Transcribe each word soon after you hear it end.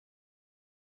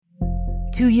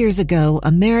2 years ago,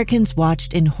 Americans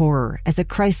watched in horror as a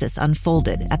crisis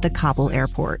unfolded at the Kabul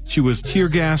airport. She was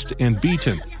tear-gassed and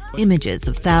beaten. Images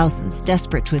of thousands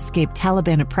desperate to escape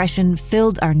Taliban oppression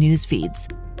filled our news feeds.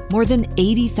 More than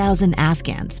 80,000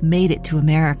 Afghans made it to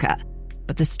America.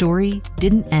 But the story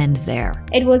didn't end there.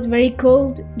 It was very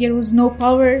cold. There was no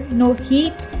power, no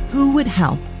heat. Who would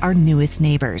help our newest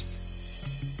neighbors?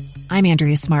 I'm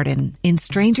Andrea Smartin. In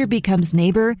Stranger Becomes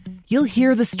Neighbor, you'll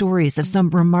hear the stories of some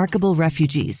remarkable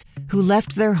refugees who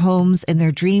left their homes and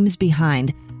their dreams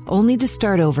behind, only to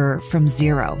start over from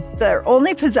zero. Their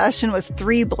only possession was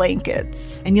 3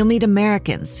 blankets. And you'll meet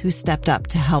Americans who stepped up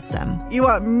to help them. You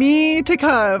want me to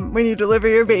come when you deliver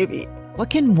your baby. What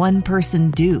can one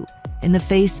person do in the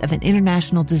face of an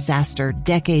international disaster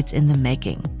decades in the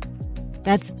making?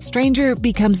 That's Stranger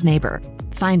Becomes Neighbor.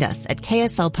 Find us at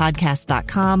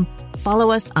kslpodcast.com.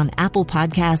 Follow us on Apple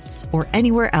Podcasts or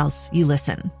anywhere else you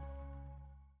listen.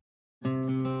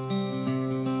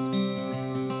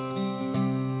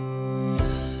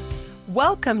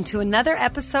 Welcome to another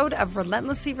episode of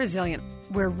Relentlessly Resilient,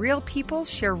 where real people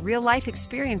share real-life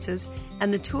experiences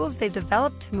and the tools they've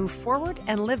developed to move forward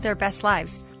and live their best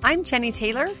lives. I'm Jenny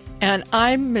Taylor. And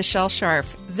I'm Michelle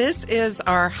Scharf. This is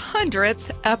our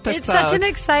 100th episode. It's such an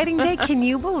exciting day. Can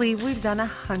you believe we've done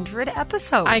 100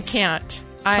 episodes? I can't.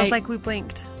 Feels like we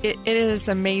blinked. It is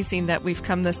amazing that we've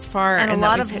come this far. And a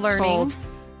lot of learning. Told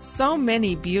so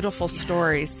many beautiful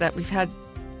stories that we've had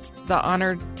the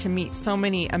honor to meet so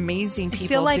many amazing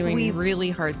people doing really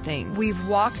hard things. We've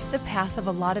walked the path of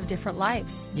a lot of different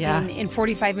lives. Yeah. In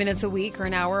 45 minutes a week or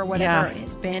an hour or whatever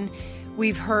it's been.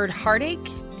 We've heard heartache,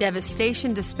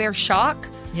 devastation, despair, shock.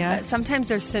 Yeah. Sometimes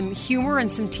there's some humor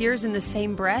and some tears in the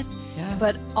same breath. Yeah.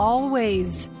 But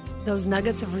always those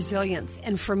nuggets of resilience.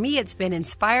 And for me, it's been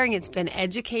inspiring. It's been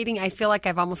educating. I feel like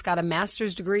I've almost got a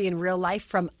master's degree in real life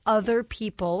from other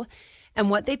people and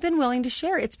what they've been willing to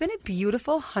share. It's been a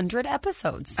beautiful 100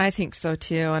 episodes. I think so,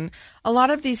 too. And a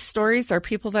lot of these stories are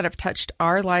people that have touched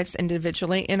our lives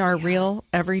individually in our real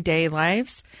everyday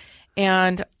lives.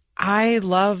 And I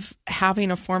love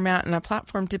having a format and a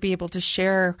platform to be able to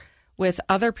share with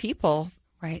other people,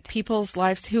 people's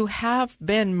lives who have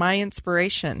been my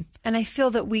inspiration. And I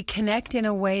feel that we connect in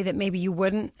a way that maybe you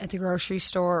wouldn't at the grocery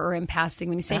store or in passing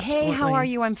when you say, Absolutely. Hey, how are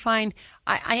you? I'm fine.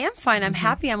 I am fine. I'm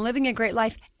happy. I'm living a great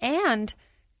life. And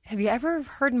have you ever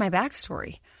heard my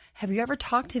backstory? Have you ever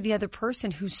talked to the other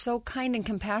person who's so kind and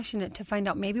compassionate to find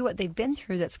out maybe what they've been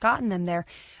through that's gotten them there?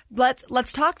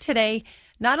 Let's talk today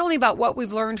not only about what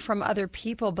we've learned from other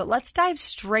people, but let's dive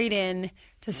straight in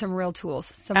to some real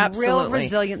tools, some real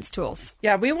resilience tools.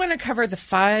 Yeah, we want to cover the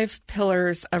 5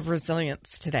 pillars of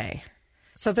resilience today.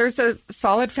 So there's a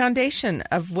solid foundation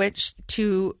of which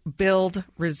to build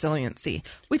resiliency.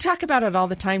 We talk about it all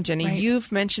the time, Jenny. Right.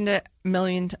 You've mentioned it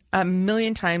a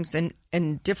million times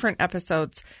in different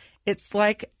episodes. It's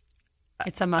like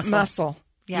it's a muscle.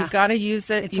 Yeah. You've got to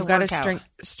use it. You've got to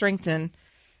strengthen.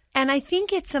 And I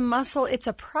think it's a muscle. It's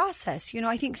a process. You know,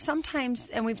 I think sometimes,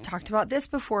 and we've talked about this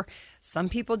before, some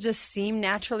people just seem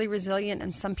naturally resilient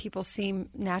and some people seem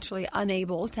naturally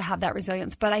unable to have that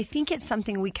resilience. But I think it's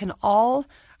something we can all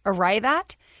arrive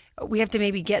at. We have to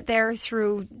maybe get there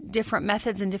through different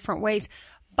methods and different ways.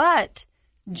 But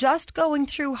just going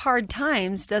through hard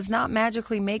times does not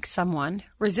magically make someone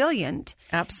resilient.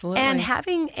 Absolutely. And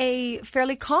having a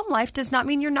fairly calm life does not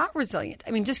mean you're not resilient.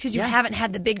 I mean, just because you haven't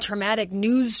had the big traumatic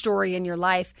news story in your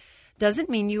life doesn't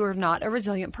mean you are not a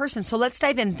resilient person. So let's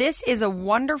dive in. This is a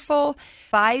wonderful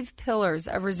 5 pillars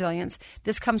of resilience.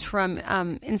 This comes from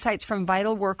insights from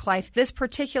Vital Work Life. This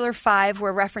particular 5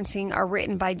 we're referencing are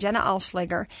written by Jenna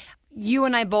Alschlager. You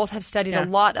and I both have studied a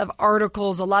lot of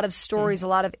articles, a lot of stories, a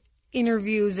lot of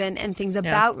interviews and things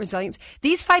about resilience.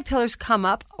 These 5 pillars come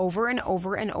up over and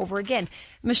over and over again.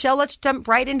 Michelle, let's jump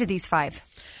right into these 5.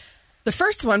 The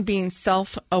first one being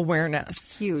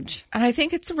self-awareness. Huge. And I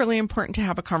think it's really important to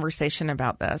have a conversation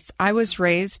about this. I was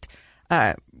raised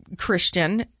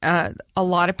Christian. A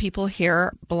lot of people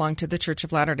here belong to the Church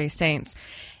of Latter-day Saints.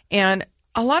 And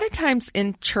a lot of times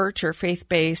in church or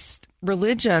faith-based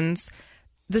religions,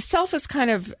 the self is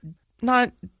kind of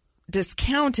not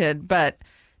discounted, but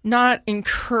not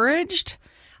encouraged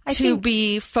to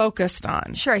be focused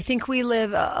on. Sure. I think we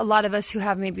live, a lot of us who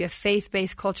have maybe a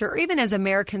faith-based culture, or even as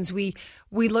Americans, we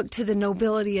look to the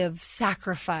nobility of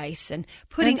sacrifice and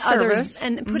putting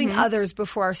others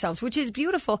before ourselves, which is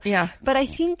beautiful. Yeah. But I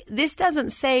think this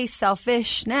doesn't say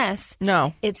selfishness.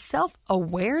 No. It's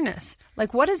self-awareness.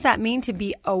 Like, what does that mean to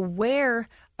be aware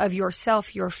of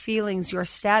yourself, your feelings, your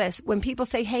status? When people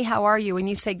say, hey, how are you? And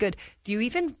you say, good. Do you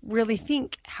even really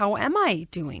think, how am I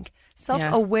doing?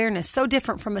 Self-awareness, so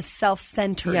different from a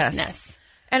self-centeredness. Yes.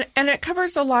 And it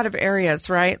covers a lot of areas,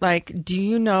 right? Like, do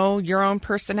you know your own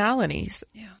personalities?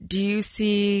 Yeah. Do you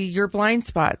see your blind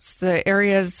spots, the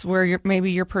areas where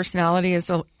maybe your personality is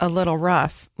a little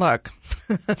rough? Look,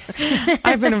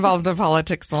 I've been involved in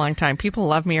politics a long time. People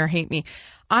love me or hate me.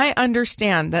 I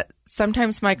understand that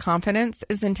sometimes my confidence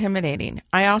is intimidating.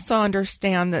 I also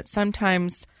understand that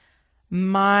sometimes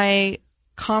my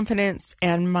confidence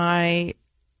and my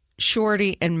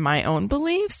surety in my own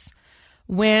beliefs,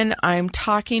 when I'm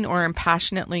talking or am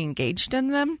passionately engaged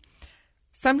in them,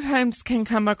 sometimes can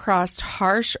come across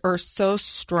harsh or so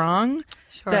strong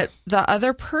that the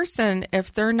other person,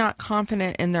 if they're not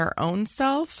confident in their own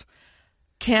self,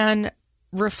 can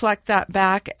reflect that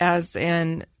back as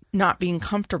in not being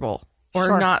comfortable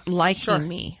or not liking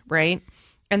me, right?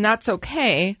 And that's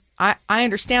okay. I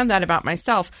understand that about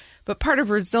myself. But part of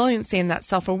resiliency and that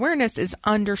self-awareness is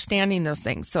understanding those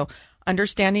things. So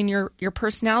understanding your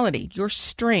personality, your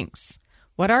strengths.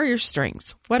 What are your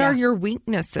strengths? What are your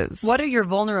weaknesses? What are your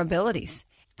vulnerabilities?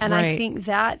 And I think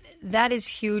that is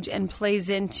huge and plays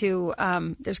into,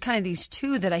 there's kind of these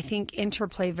two that I think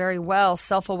interplay very well,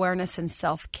 self-awareness and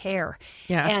self-care.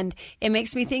 Yeah. And it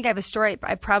makes me think, I have a story,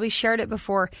 I probably shared it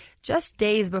before, just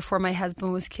days before my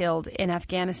husband was killed in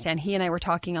Afghanistan, he and I were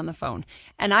talking on the phone.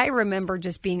 And I remember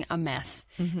just being a mess.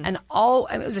 Mm-hmm. And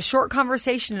it was a short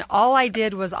conversation, and all I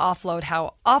did was offload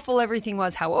how awful everything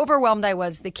was, how overwhelmed I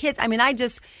was, the kids. I mean,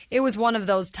 it was one of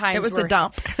those times. It was the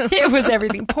dump. It was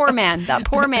everything. Poor man, that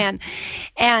poor man.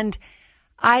 And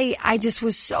I just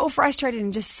was so frustrated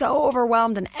and just so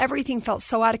overwhelmed, and everything felt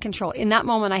so out of control. In that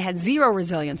moment, I had zero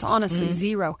resilience, honestly,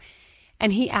 zero.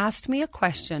 And he asked me a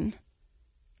question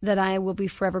that I will be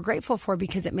forever grateful for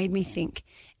because it made me think.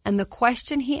 And the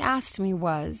question he asked me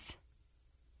was,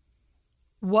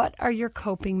 what are your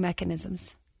coping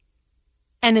mechanisms?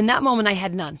 And in that moment, I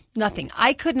had nothing.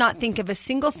 I could not think of a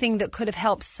single thing that could have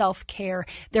helped self-care.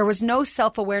 There was no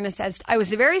self-awareness. I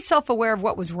was very self-aware of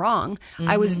what was wrong. Mm-hmm.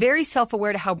 I was very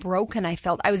self-aware to how broken I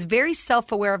felt. I was very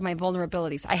self-aware of my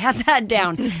vulnerabilities. I had that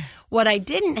down. What I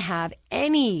didn't have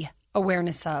any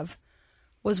awareness of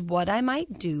was what I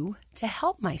might do to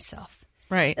help myself.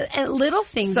 Right. And little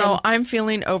things. So I'm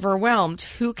feeling overwhelmed.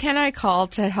 Who can I call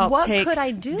to help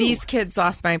take these kids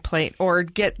off my plate or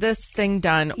get this thing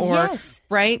done? Or,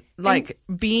 right? Like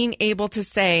being able to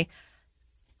say,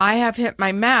 I have hit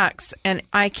my max and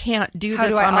I can't do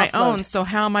this on my own. So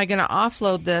how am I going to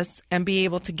offload this and be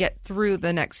able to get through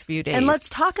the next few days? And let's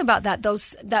talk about that,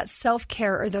 that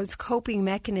self-care or those coping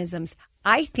mechanisms.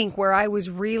 I think where I was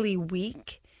really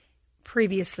weak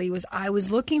previously was I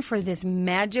was looking for this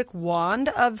magic wand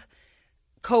of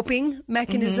coping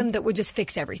mechanism that would just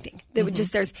fix everything. That would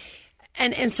just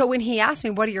and so when he asked me,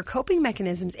 what are your coping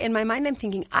mechanisms? In my mind, I'm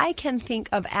thinking, I can think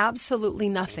of absolutely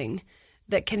nothing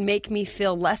that can make me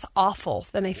feel less awful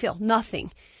than I feel.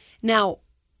 Nothing. Now,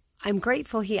 I'm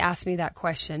grateful he asked me that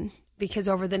question because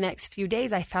over the next few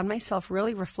days, I found myself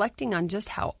really reflecting on just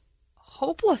how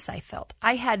hopeless I felt.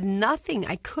 I had nothing.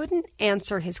 I couldn't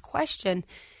answer his question.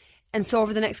 And so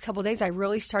over the next couple of days, I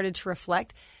really started to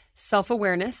reflect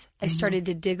self-awareness. I started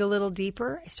to dig a little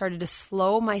deeper. I started to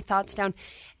slow my thoughts down.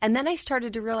 And then I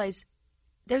started to realize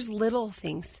there's little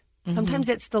things. Sometimes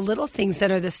it's the little things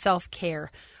that are the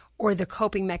self-care or the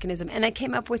coping mechanism. And I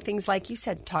came up with things like you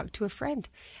said, talk to a friend,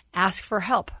 ask for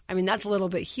help. I mean, that's a little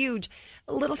bit huge.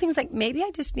 Little things like maybe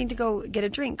I just need to go get a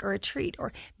drink or a treat,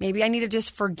 or maybe I need to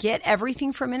just forget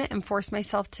everything for a minute and force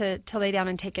myself to lay down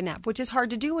and take a nap, which is hard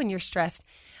to do when you're stressed.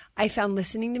 I found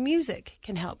listening to music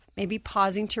can help, maybe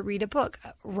pausing to read a book,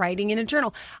 writing in a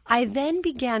journal. I then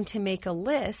began to make a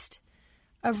list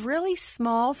of really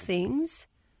small things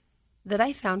that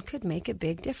I found could make a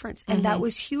big difference. And that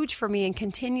was huge for me and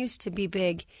continues to be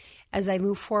big as I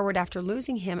move forward after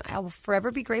losing him. I will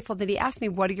forever be grateful that he asked me,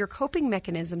 what are your coping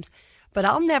mechanisms? But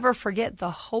I'll never forget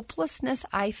the hopelessness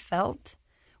I felt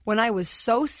when I was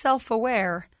so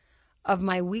self-aware of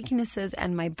my weaknesses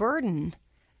and my burden,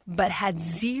 but had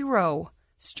zero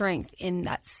strength in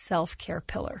that self-care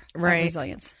pillar of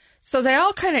resilience. So they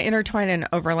all kind of intertwine and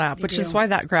overlap, which is why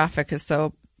that graphic is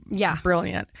so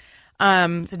brilliant.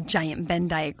 It's a giant Venn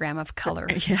diagram of color.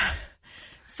 Yeah.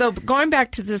 So going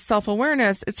back to the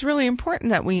self-awareness, it's really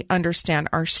important that we understand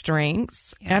our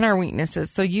strengths and our weaknesses.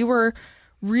 So you were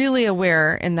really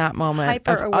aware in that moment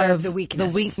hyper-aware of the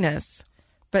weakness.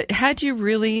 But had you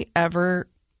really ever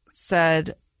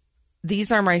said,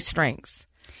 these are my strengths?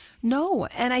 No.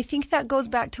 And I think that goes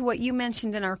back to what you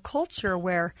mentioned in our culture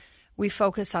where we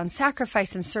focus on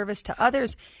sacrifice and service to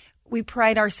others. We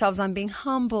pride ourselves on being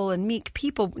humble and meek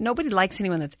people. Nobody likes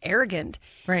anyone that's arrogant.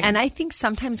 Right. And I think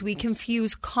sometimes we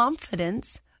confuse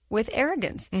confidence with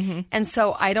arrogance. And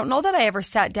so I don't know that I ever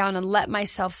sat down and let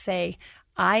myself say,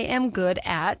 I am good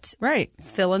at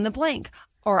fill in the blank,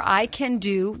 or I can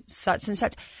do such and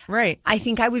such. Right. I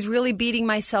think I was really beating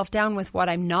myself down with what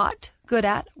I'm not good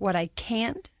at, what I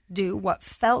can't do, what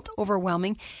felt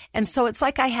overwhelming. And so it's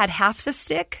like I had half the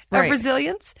stick of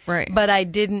resilience, but I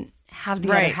didn't have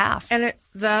the other half. And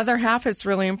the other half is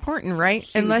really important, right?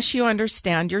 Huge. Unless you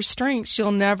understand your strengths,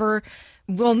 we'll never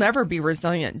be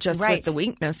resilient just with the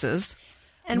weaknesses.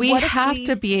 And we have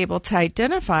to be able to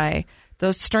identify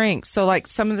those strengths. So like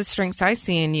some of the strengths I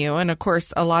see in you, and of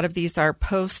course, a lot of these are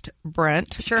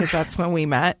post-Brent, because that's when we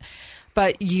met,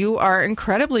 but you are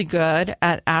incredibly good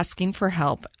at asking for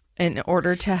help in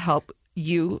order to help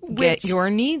you get your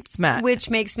needs met. Which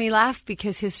makes me laugh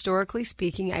because historically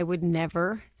speaking, I would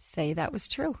never say that was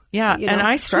true. Yeah, and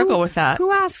I struggle with that.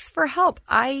 Who asks for help?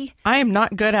 I am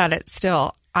not good at it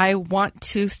still. I want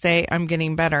to say I'm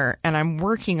getting better, and I'm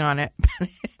working on it.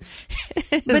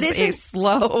 But it's a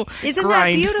slow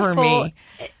grind for me.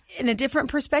 In a different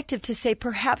perspective, to say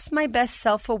perhaps my best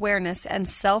self-awareness and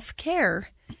self-care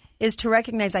is to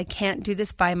recognize I can't do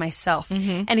this by myself.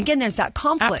 And again, there's that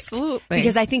conflict. Absolutely.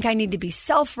 Because I think I need to be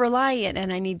self-reliant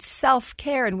and I need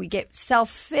self-care, and we get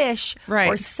selfish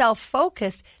or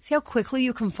self-focused. See how quickly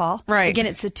you can fall? Right. Again,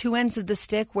 it's the two ends of the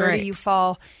stick. Where do you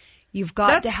fall? You've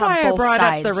got to have both sides. That's why I brought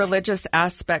up the religious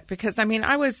aspect, because, I mean,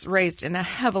 I was raised in a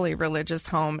heavily religious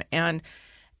home, and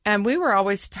we were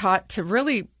always taught to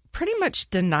really pretty much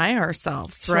deny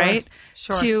ourselves, right?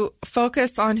 Sure. To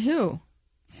focus on who?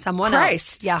 Someone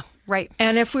Christ. else. Yeah, right.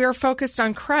 And if we are focused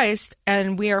on Christ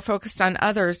and we are focused on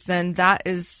others, then that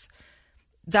is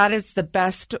the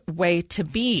best way to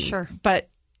be. Sure. But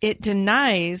it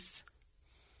denies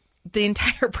the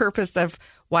entire purpose of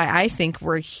why I think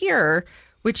we're here,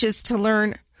 which is to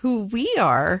learn who we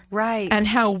are, and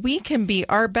how we can be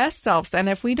our best selves. And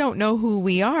if we don't know who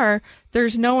we are,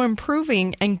 there's no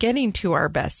improving and getting to our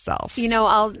best self. You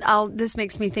know, this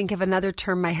makes me think of another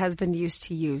term my husband used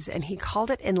to use, and he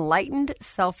called it enlightened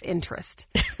self-interest.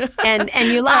 And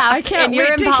you laugh, I can't and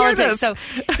you're wait in to politics. hear So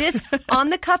this. this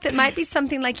on the cuff, it might be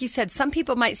something like you said. Some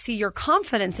people might see your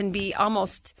confidence and be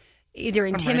almost either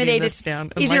intimidated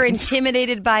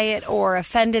by it or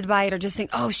offended by it, or just think,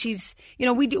 oh, she's,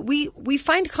 we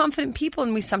find confident people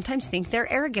and we sometimes think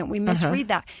they're arrogant. We misread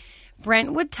that.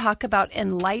 Brent would talk about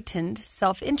enlightened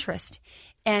self-interest.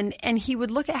 And he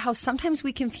would look at how sometimes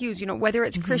we confuse, whether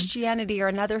it's Christianity or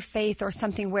another faith or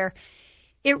something, where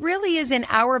it really is in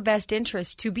our best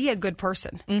interest to be a good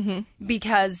person,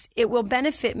 because it will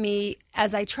benefit me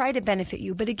as I try to benefit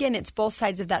you. But again, it's both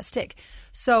sides of that stick.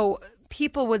 So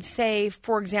people would say,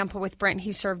 for example, with Brent,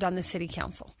 he served on the city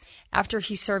council. After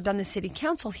he served on the city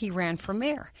council, he ran for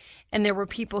mayor. And there were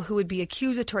people who would be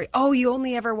accusatory. Oh, you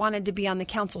only ever wanted to be on the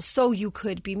council so you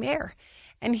could be mayor.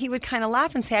 And he would kind of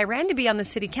laugh and say, I ran to be on the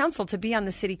city council to be on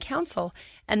the city council.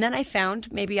 And then I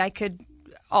found maybe I could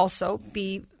also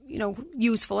be,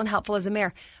 useful and helpful as a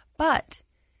mayor. But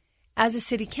as a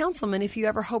city councilman, if you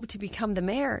ever hope to become the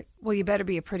mayor, well, you better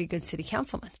be a pretty good city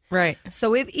councilman. Right.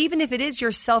 So even if it is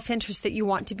your self-interest that you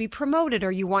want to be promoted,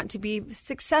 or you want to be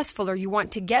successful, or you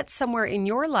want to get somewhere in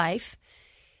your life,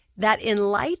 that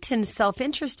enlightened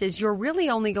self-interest is you're really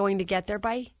only going to get there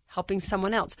by helping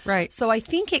someone else. Right. So I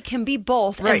think it can be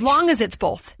both, as long as it's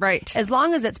both. Right. As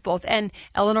long as it's both. And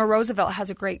Eleanor Roosevelt has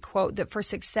a great quote that for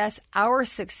success, our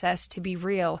success to be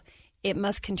real, it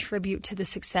must contribute to the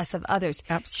success of others.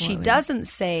 Absolutely. She doesn't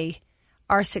say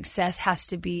our success has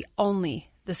to be only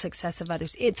the success of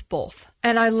others. It's both.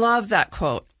 And I love that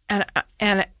quote.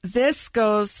 And this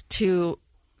goes to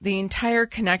the entire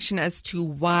connection as to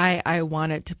why I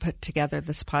wanted to put together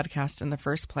this podcast in the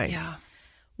first place. Yeah.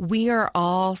 We are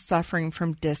all suffering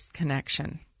from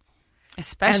disconnection.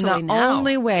 Especially and the now.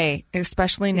 only way,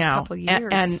 especially These now, couple years.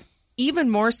 and even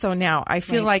more so now, I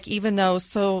feel like even though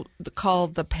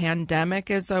so-called the pandemic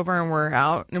is over and we're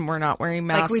out and we're not wearing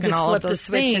masks, like we just and all flipped of a those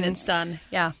switch things, and it's done.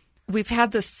 Yeah. We've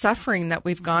had this suffering that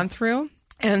we've gone through,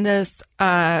 and this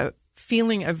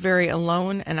feeling of very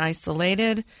alone and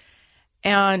isolated.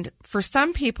 And for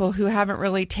some people who haven't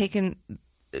really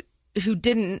who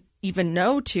didn't even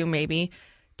know to maybe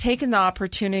taken the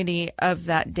opportunity of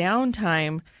that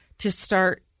downtime to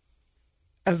start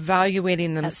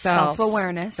evaluating themselves.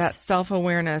 That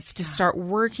self-awareness, to start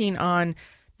working on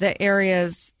the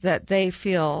areas that they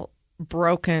feel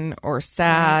broken or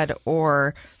sad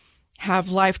or have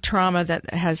life trauma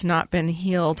that has not been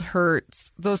healed,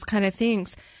 hurts, those kind of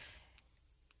things.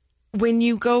 When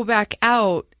you go back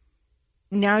out,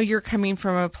 now you're coming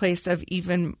from a place of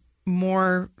even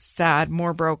more sad,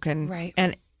 more broken.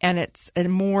 Right. And it's a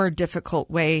more difficult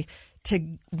way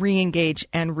to re-engage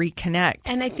and reconnect.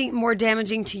 And I think more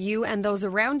damaging to you and those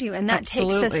around you. And that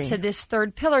Absolutely. takes us to this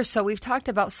third pillar. So we've talked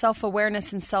about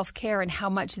self-awareness and self-care and how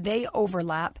much they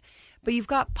overlap. But you've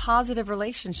got positive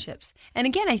relationships. And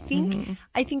again, I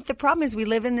think the problem is we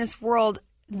live in this world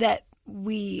that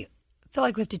we feel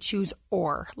like we have to choose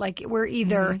or. Like we're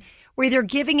either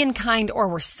giving in kind or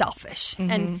we're selfish.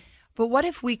 But what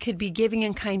if we could be giving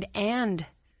in kind and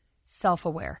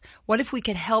self-aware? What if we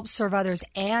could help serve others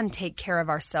and take care of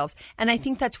ourselves? And I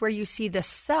think that's where you see the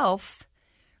self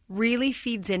really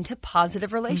feeds into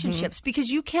positive relationships because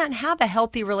you can't have a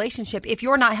healthy relationship if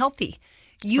you're not healthy.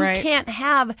 You can't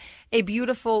have a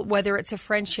beautiful, whether it's a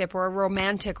friendship or a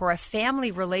romantic or a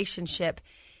family relationship,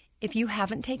 if you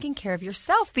haven't taken care of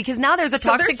yourself, because now there's a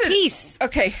toxic piece.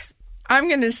 Okay, I'm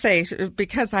going to say,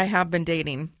 because I have been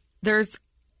dating, there's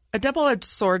a double-edged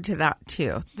sword to that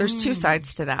too. There's two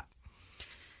sides to that.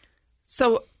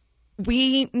 So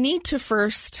we need to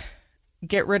first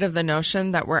get rid of the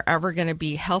notion that we're ever going to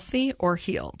be healthy or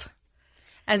healed.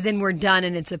 As in we're done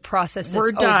and it's a process that's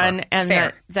we're done over. And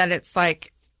Fair. that it's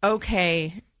like,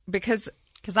 okay, because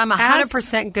I'm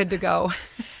 100% good to go.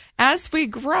 As we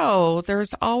grow,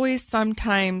 there's always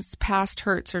sometimes past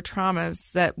hurts or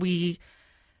traumas that we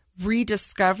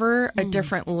rediscover a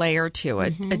different layer to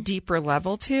it, a deeper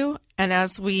level to. And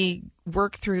as we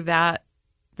work through that,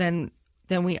 then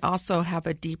we also have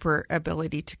a deeper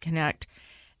ability to connect.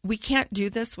 We can't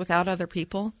do this without other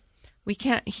people. We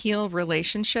can't heal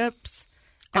relationships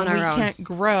on our own. We can't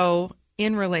grow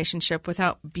in relationship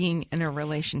without being in a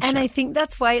relationship. And I think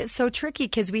that's why it's so tricky,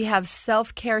 because we have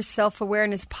self-care,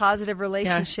 self-awareness, positive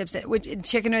relationships. Which,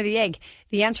 chicken or the egg?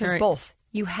 The answer is both.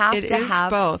 You have to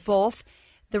have both.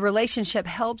 The relationship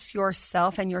helps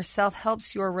yourself and yourself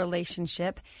helps your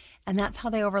relationship. And that's how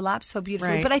they overlap so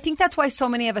beautifully. Right. But I think that's why so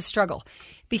many of us struggle.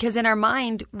 Because in our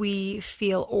mind, we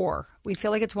feel or. We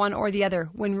feel like it's one or the other,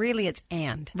 when really it's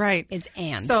and. Right. It's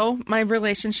and. So my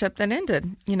relationship then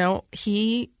ended. You know,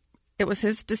 it was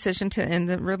his decision to end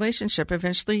the relationship.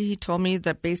 Eventually, he told me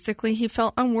that basically he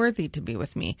felt unworthy to be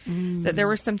with me, that there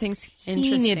were some things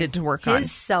he needed to work on.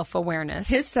 His self-awareness.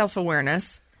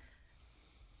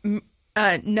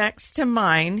 Next to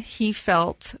mine, he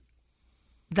felt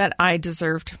that I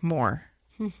deserved more.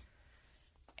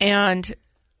 And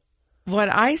what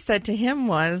I said to him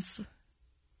was,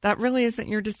 that really isn't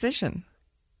your decision.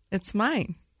 It's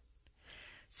mine.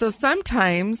 So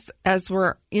sometimes as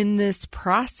we're in this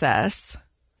process,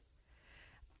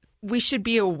 we should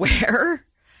be aware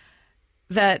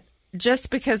that just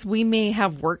because we may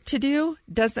have work to do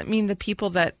doesn't mean the people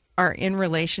that are in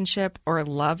relationship or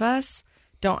love us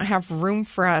don't have room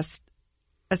for us,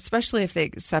 especially if they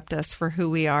accept us for who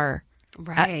we are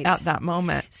at that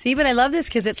moment. See, but I love this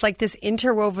because it's like this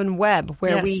interwoven web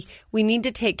where we need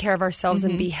to take care of ourselves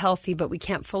and be healthy, but we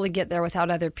can't fully get there without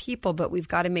other people. But we've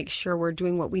got to make sure we're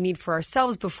doing what we need for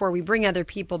ourselves before we bring other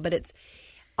people. But it's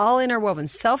all interwoven.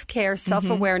 Self-care,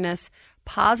 self-awareness,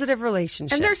 positive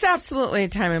relationships. And there's absolutely a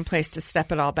time and place to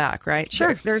step it all back, right?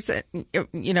 Sure. There's,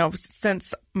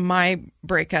 since my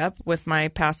breakup with my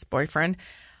past boyfriend,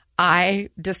 I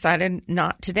decided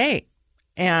not to date.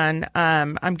 And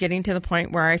I'm getting to the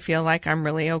point where I feel like I'm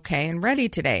really okay and ready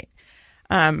to date.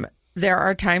 There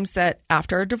are times that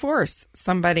after a divorce,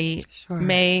 somebody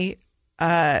may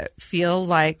feel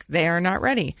like they are not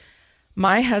ready.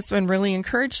 My husband really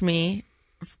encouraged me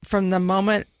from the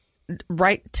moment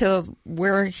right to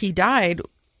where he died.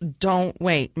 Don't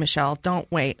wait, Michelle. Don't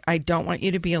wait. I don't want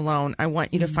you to be alone. I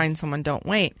want you to find someone. Don't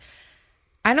wait.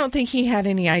 I don't think he had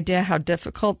any idea how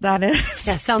difficult that is.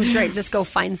 Yeah, sounds great. Just go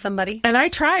find somebody. And I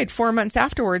tried 4 months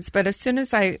afterwards, but as soon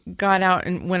as I got out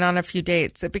and went on a few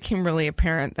dates, it became really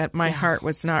apparent that my heart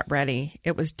was not ready.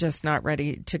 It was just not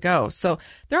ready to go. So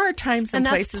there are times and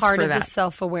places for that. And that's part of the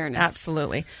self-awareness.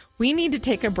 Absolutely. We need to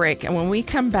take a break. And when we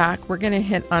come back, we're going to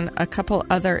hit on a couple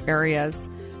other areas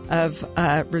of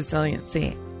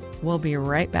resiliency. We'll be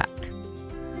right back.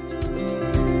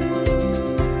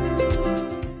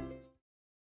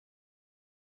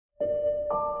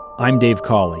 I'm Dave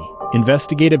Cawley,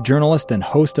 investigative journalist and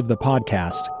host of the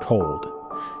podcast Cold.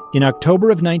 In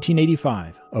October of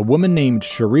 1985, a woman named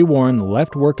Cherie Warren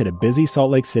left work at a busy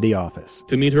Salt Lake City office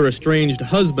to meet her estranged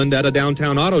husband at a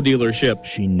downtown auto dealership.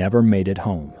 She never made it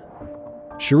home.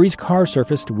 Cherie's car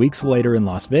surfaced weeks later in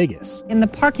Las Vegas. In the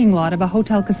parking lot of a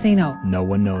hotel casino. No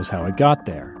one knows how it got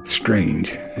there.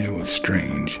 Strange. It was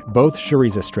strange. Both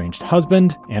Cherie's estranged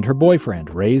husband and her boyfriend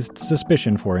raised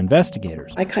suspicion for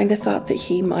investigators. I kind of thought that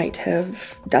he might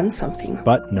have done something.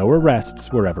 But no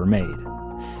arrests were ever made.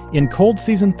 In Cold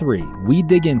Season 3, we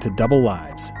dig into double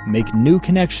lives, make new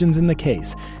connections in the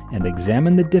case, and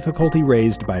examine the difficulty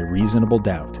raised by reasonable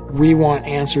doubt. We want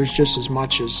answers just as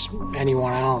much as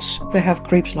anyone else. They have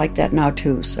creeps like that now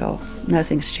too, so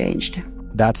nothing's changed.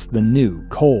 That's the new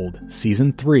Cold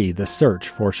Season 3, The Search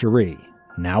for Cherie.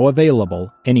 Now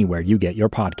available anywhere you get your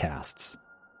podcasts.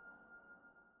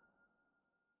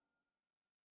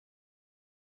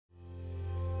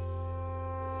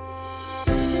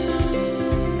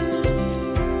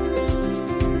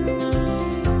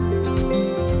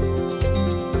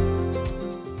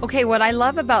 Okay, what I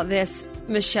love about this,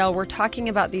 Michelle, we're talking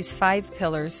about these 5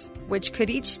 pillars, which could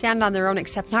each stand on their own,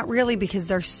 except not really because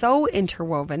they're so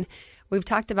interwoven. We've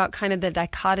talked about kind of the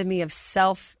dichotomy of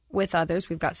self with others.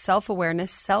 We've got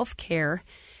self-awareness, self-care,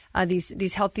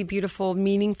 these healthy, beautiful,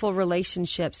 meaningful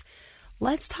relationships.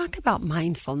 Let's talk about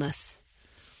mindfulness.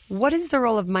 What is the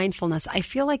role of mindfulness? I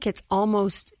feel like it's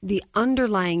almost the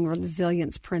underlying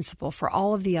resilience principle for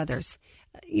all of the others.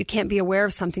 You can't be aware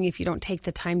of something if you don't take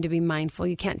the time to be mindful.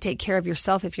 You can't take care of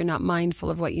yourself if you're not mindful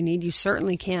of what you need. You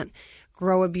certainly can't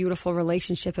grow a beautiful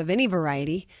relationship of any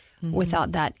variety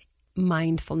without that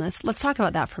mindfulness. Let's talk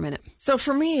about that for a minute. So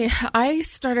for me, I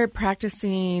started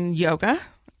practicing yoga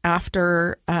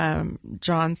after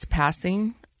John's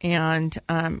passing, and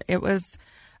it was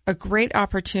a great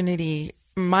opportunity.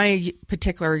 My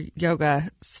particular yoga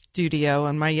studio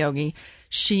and my yogi,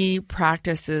 she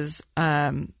practices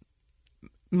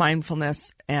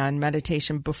mindfulness and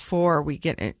meditation before we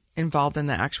get involved in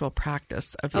the actual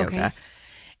practice of yoga.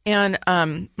 And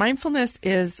mindfulness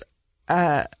is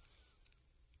an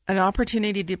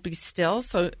opportunity to be still.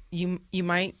 So you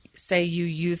might say you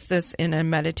use this in a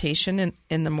meditation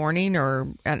in the morning or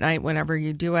at night, whenever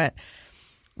you do it,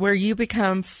 where you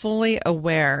become fully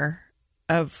aware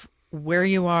of where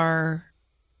you are,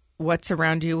 what's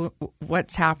around you,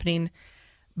 what's happening,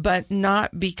 but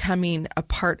not becoming a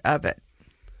part of it.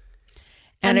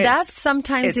 And that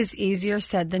sometimes is easier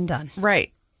said than done.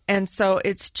 Right. And so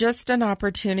it's just an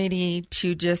opportunity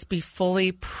to just be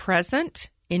fully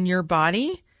present in your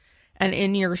body and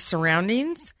in your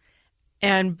surroundings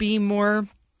and be more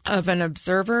of an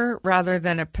observer rather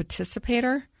than a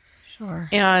participator. Sure.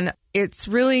 And it's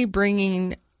really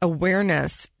bringing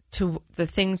awareness to the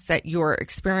things that you're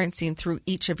experiencing through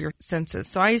each of your senses.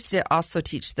 So I used to also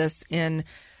teach this in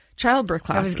childbirth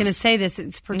classes. I was going to say this,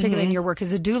 it's particularly in your work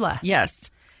as a doula. Yes.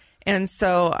 And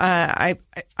so I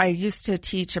used to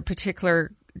teach a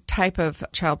particular type of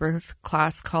childbirth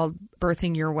class called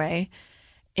Birthing Your Way.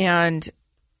 And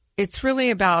it's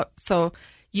really about, so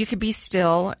you could be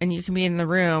still and you can be in the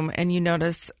room and you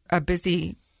notice a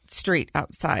busy street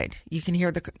outside. You can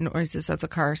hear the noises of the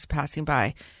cars passing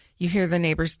by. You hear the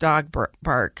neighbor's dog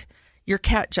bark. Your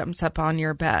cat jumps up on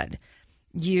your bed.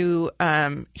 You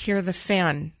hear the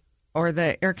fan or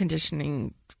the air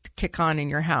conditioning kick on in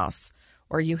your house,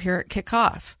 or you hear it kick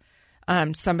off.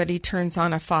 Somebody turns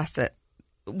on a faucet,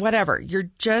 whatever.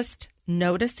 You're just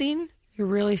noticing. You're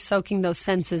really soaking those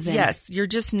senses in. Yes, you're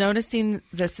just noticing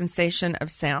the sensation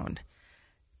of sound.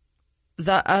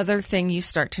 The other thing you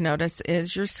start to notice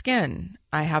is your skin.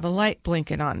 I have a light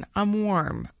blanket on. I'm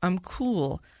warm. I'm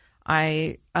cool.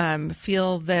 I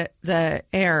feel the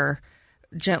air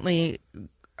gently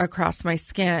across my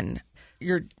skin.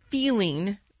 You're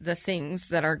feeling the things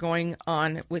that are going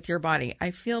on with your body.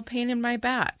 I feel pain in my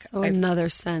back. So another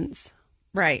sense.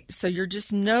 Right. So you're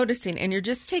just noticing and you're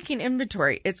just taking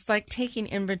inventory. It's like taking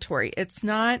inventory. It's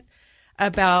not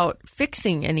about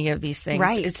fixing any of these things.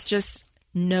 Right. It's just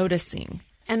noticing.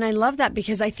 And I love that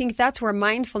because I think that's where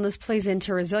mindfulness plays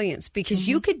into resilience, because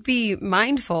you could be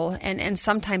mindful and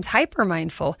sometimes hyper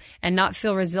mindful and not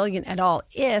feel resilient at all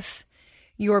if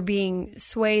you're being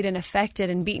swayed and affected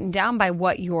and beaten down by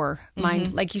what your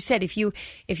mind, like you said, if you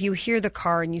hear the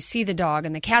car and you see the dog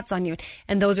and the cat's on you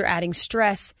and those are adding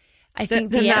stress, I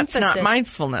think then the that's emphasis, not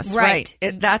mindfulness, right?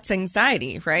 That's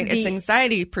anxiety, right? It's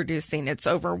anxiety producing. It's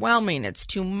overwhelming. It's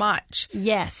too much.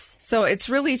 Yes. So it's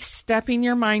really stepping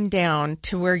your mind down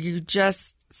to where you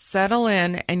just settle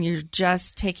in and you're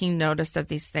just taking notice of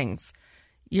these things.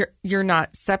 You're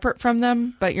not separate from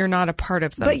them, but you're not a part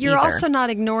of them. But you're either. also not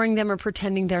ignoring them or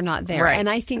pretending they're not there. Right. And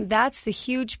I think that's the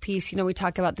huge piece. You know, we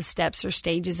talk about the steps or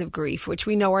stages of grief, which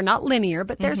we know are not linear,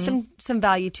 but there's some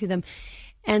value to them.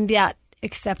 And that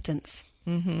acceptance.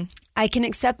 I can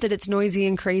accept that it's noisy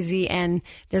and crazy and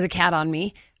there's a cat on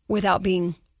me without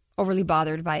being overly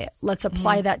bothered by it. Let's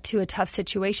apply that to a tough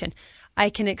situation. I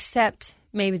can accept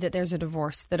maybe that there's a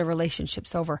divorce, that a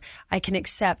relationship's over. I can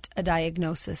accept a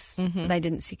diagnosis that I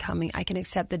didn't see coming. I can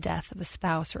accept the death of a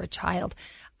spouse or a child.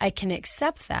 I can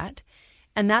accept that.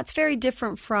 And that's very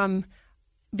different from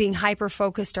being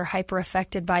hyper-focused or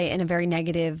hyper-affected by it in a very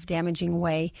negative, damaging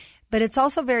way. But it's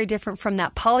also very different from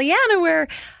that Pollyanna where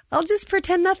I'll just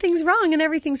pretend nothing's wrong and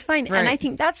everything's fine. Right. And I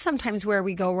think that's sometimes where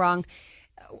we go wrong.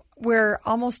 We're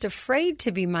almost afraid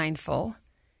to be mindful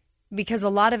because a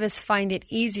lot of us find it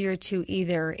easier to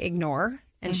either ignore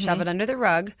and shove it under the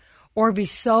rug or be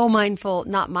so mindful,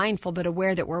 not mindful, but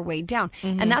aware that we're weighed down.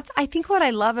 And that's, I think, what I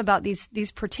love about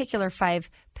these particular 5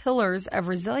 pillars of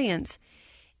resilience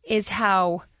is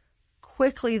how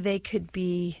quickly they could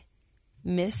be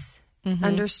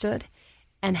misunderstood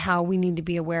and how we need to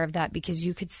be aware of that, because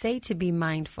you could say to be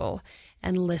mindful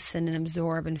and listen and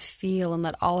absorb and feel and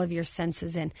let all of your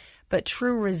senses in. But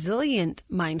true resilient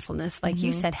mindfulness, like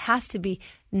you said, has to be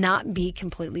not be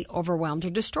completely overwhelmed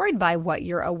or destroyed by what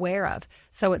you're aware of.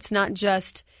 So it's not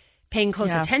just paying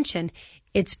close attention.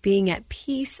 It's being at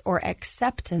peace or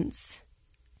acceptance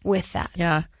with that.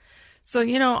 Yeah. So,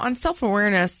 on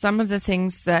self-awareness, some of the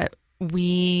things that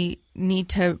we need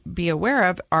to be aware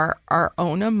of are our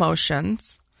own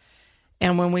emotions.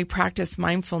 And when we practice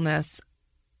mindfulness,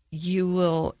 you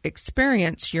will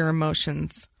experience your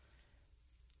emotions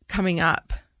coming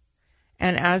up.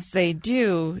 And as they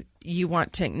do, you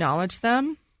want to acknowledge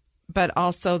them, but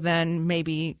also then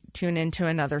maybe tune into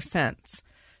another sense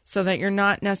so that you're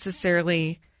not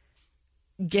necessarily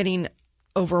getting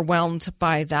overwhelmed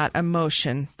by that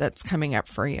emotion that's coming up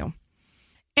for you.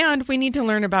 And we need to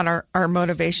learn about our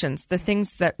motivations, the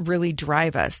things that really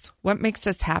drive us, what makes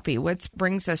us happy, what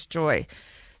brings us joy.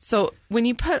 So when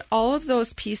you put all of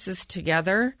those pieces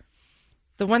together,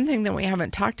 the one thing that we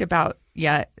haven't talked about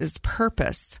yet is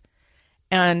purpose.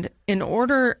 And in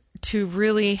order to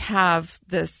really have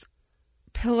this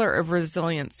pillar of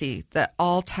resiliency that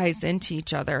all ties into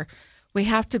each other, we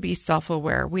have to be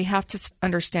self-aware. We have to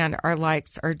understand our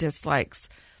likes, our dislikes,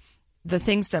 the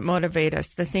things that motivate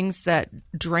us, the things that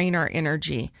drain our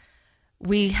energy.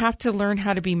 We have to learn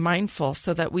how to be mindful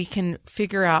so that we can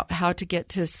figure out how to get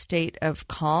to a state of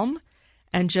calm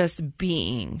and just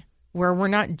being, where we're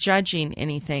not judging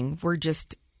anything. We're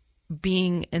just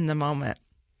being in the moment.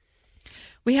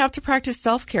 We have to practice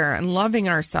self-care and loving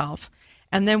ourselves.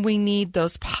 And then we need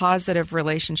those positive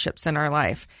relationships in our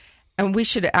life. And we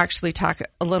should actually talk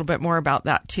a little bit more about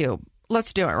that too.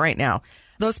 Let's do it right now.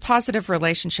 Those positive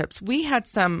relationships. We had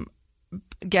some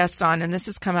guests on, and this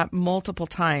has come up multiple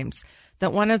times,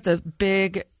 that one of the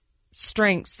big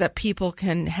strengths that people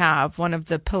can have, one of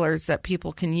the pillars that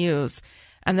people can use,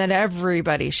 and that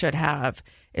everybody should have,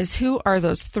 is who are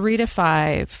those 3 to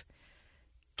 5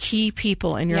 key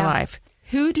people in your life?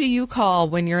 Who do you call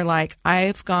when you're like,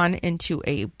 I've gone into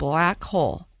a black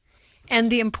hole? And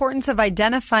the importance of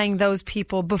identifying those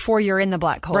people before you're in the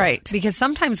black hole. Right. Because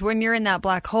sometimes when you're in that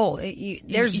black hole,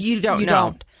 you don't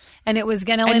know. And it was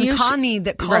Ganelin Connie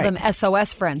that called them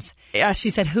SOS friends. Yes. She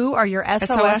said, who are your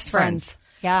SOS friends?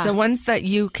 Yeah. The ones that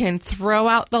you can throw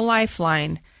out the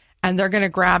lifeline and they're going to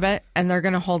grab it and they're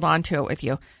going to hold on to it with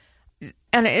you.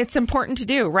 And it's important to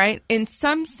do, right? In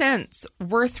some sense,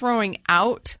 we're throwing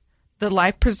out the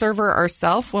life preserver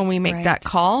ourselves when we make that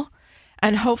call.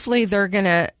 And hopefully they're going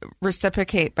to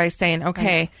reciprocate by saying,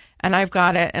 okay, and I've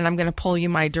got it, and I'm going to pull you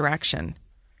my direction.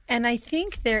 And I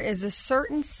think there is a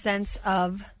certain sense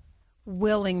of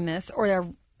willingness, or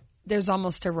there's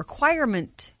almost a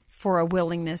requirement for a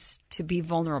willingness to be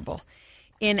vulnerable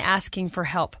in asking for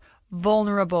help,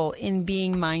 vulnerable in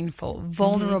being mindful,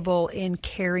 vulnerable in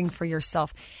caring for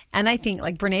yourself. And I think,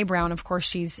 like Brené Brown, of course,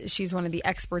 she's one of the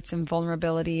experts in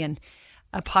vulnerability and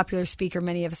a popular speaker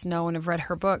many of us know and have read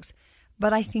her books.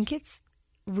 But I think it's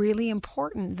really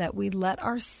important that we let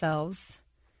ourselves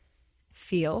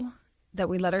feel, that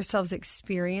we let ourselves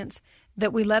experience,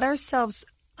 that we let ourselves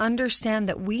understand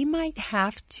that we might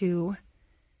have to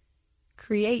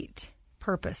create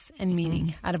purpose and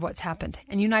meaning out of what's happened.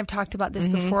 And you and I have talked about this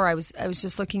before. I was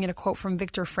just looking at a quote from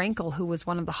Viktor Frankl, who was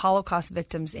one of the Holocaust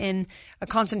victims in a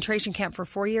concentration camp for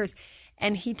 4 years.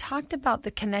 And he talked about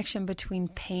the connection between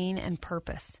pain and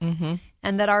purpose,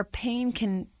 and that our pain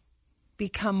can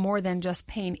become more than just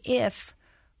pain if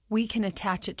we can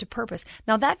attach it to purpose.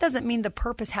 Now, that doesn't mean the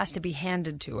purpose has to be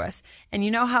handed to us. And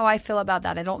you know how I feel about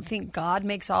that. I don't think God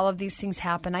makes all of these things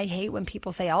happen. I hate when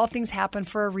people say all things happen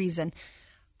for a reason.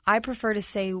 I prefer to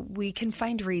say we can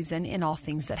find reason in all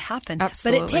things that happen.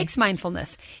 Absolutely. But it takes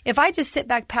mindfulness. If I just sit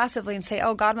back passively and say,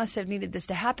 oh, God must have needed this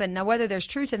to happen. Now, whether there's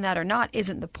truth in that or not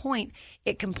isn't the point.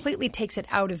 It completely takes it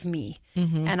out of me.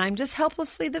 And I'm just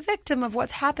helplessly the victim of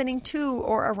what's happening to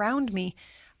or around me.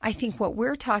 I think what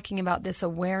we're talking about, this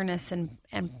awareness and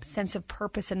sense of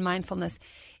purpose and mindfulness,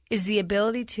 is the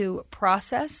ability to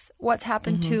process what's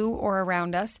happened to or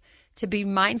around us, to be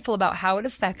mindful about how it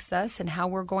affects us and how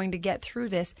we're going to get through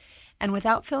this. And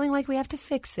without feeling like we have to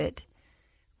fix it,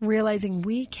 realizing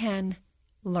we can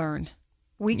learn.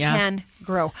 We can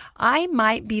grow. I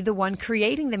might be the one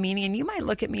creating the meaning, and you might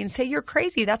look at me and say, you're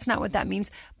crazy. That's not what that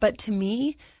means. But to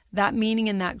me, that meaning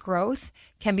and that growth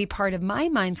can be part of my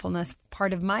mindfulness,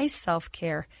 part of my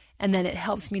self-care, and then it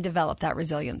helps me develop that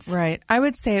resilience. Right. I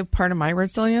would say part of my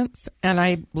resilience, and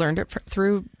I learned it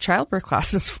through childbirth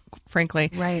classes,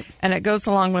 frankly. Right. And it goes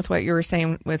along with what you were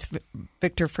saying with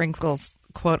Viktor Frankl's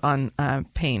quote on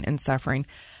pain and suffering.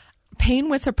 Pain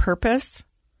with a purpose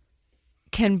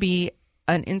can be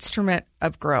an instrument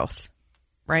of growth,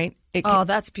 right?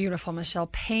 That's beautiful, Michelle.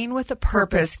 Pain with a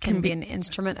purpose can be an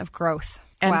instrument of growth.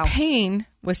 And pain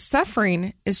with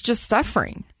suffering is just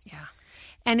suffering. Yeah.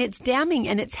 And it's damning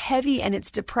and it's heavy and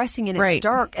it's depressing and it's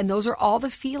dark. And those are all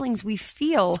the feelings we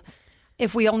feel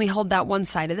if we only hold that one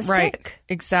side of the stick.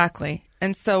 Exactly.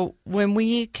 And so when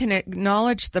we can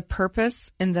acknowledge the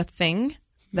purpose in the thing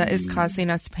that is causing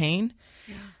us pain,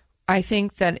 I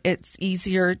think that it's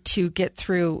easier to get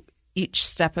through each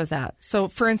step of that. So,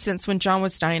 for instance, when John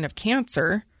was dying of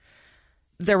cancer,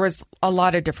 there was a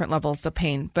lot of different levels of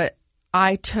pain, but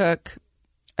I took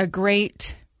a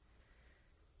great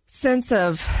sense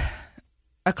of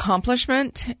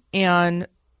accomplishment and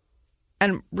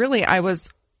really I was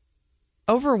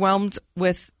overwhelmed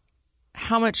with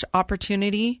how much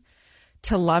opportunity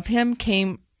to love him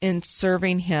came in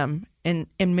serving him in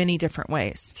many different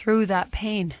ways. Through that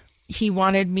pain. He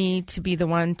wanted me to be the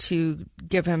one to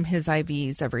give him his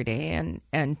IVs every day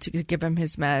and to give him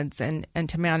his meds and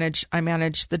to I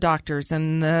managed the doctors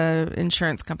and the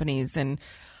insurance companies and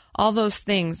all those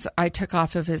things I took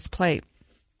off of his plate.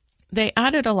 They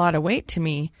added a lot of weight to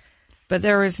me, but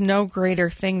there was no greater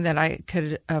thing that I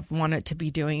could have wanted to be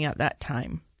doing at that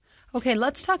time. Okay,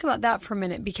 let's talk about that for a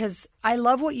minute because I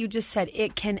love what you just said.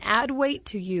 It can add weight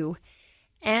to you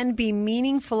and be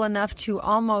meaningful enough to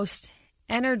almost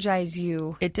energize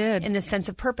you. It did. In the sense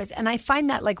of purpose. And I find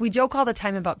that, like, we joke all the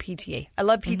time about PTA. I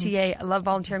love PTA. I love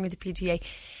volunteering with the PTA.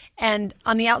 And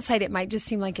on the outside, it might just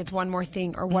seem like it's one more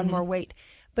thing or one more weight.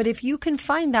 But if you can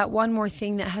find that one more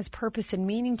thing that has purpose and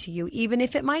meaning to you, even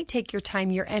if it might take your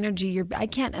time, your energy, I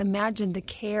can't imagine the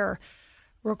care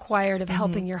required of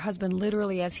helping your husband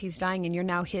literally as he's dying, and you're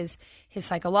now his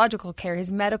psychological care,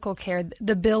 his medical care,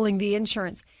 the billing, the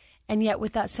insurance. And yet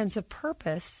with that sense of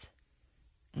purpose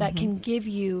that can give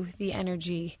you the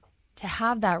energy to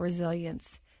have that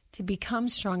resilience, to become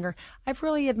stronger. I've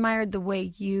really admired the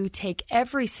way you take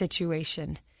every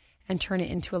situation and turn it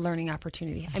into a learning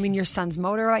opportunity. I mean, your son's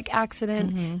motorbike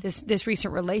accident, this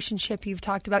recent relationship you've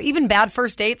talked about, even bad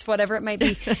first dates, whatever it might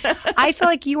be. I feel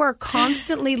like you are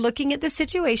constantly looking at the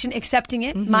situation, accepting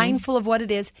it, mindful of what it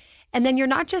is, and then you're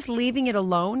not just leaving it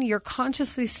alone. You're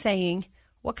consciously saying,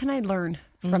 what can I learn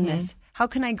from this? How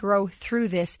can I grow through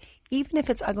this, even if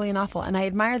it's ugly and awful? And I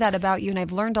admire that about you, and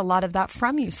I've learned a lot of that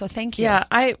from you, so thank you. Yeah,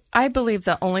 I believe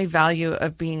the only value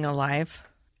of being alive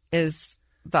is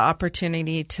the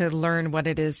opportunity to learn what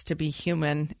it is to be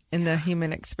human in the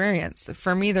human experience.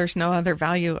 For me, there's no other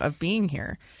value of being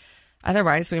here.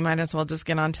 Otherwise, we might as well just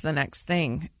get on to the next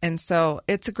thing. And so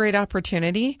it's a great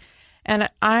opportunity. And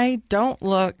I don't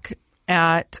look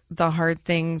at the hard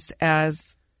things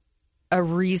as a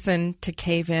reason to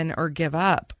cave in or give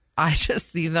up. I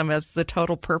just see them as the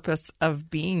total purpose of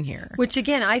being here. Which,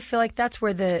 again, I feel like that's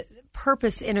where the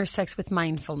purpose intersects with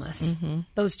mindfulness.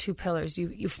 Those two pillars.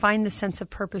 You find the sense of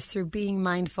purpose through being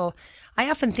mindful. I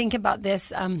often think about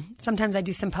this. Sometimes I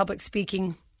do some public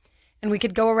speaking, and we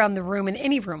could go around the room, in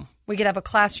any room. We could have a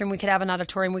classroom, we could have an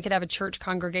auditorium, we could have a church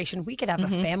congregation, we could have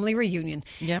a family reunion.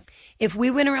 Yep. If we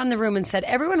went around the room and said,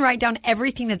 everyone write down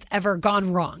everything that's ever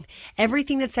gone wrong,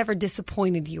 everything that's ever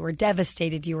disappointed you or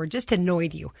devastated you or just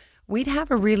annoyed you, we'd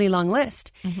have a really long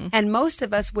list. And most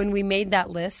of us, when we made that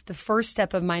list, the first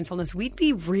step of mindfulness, we'd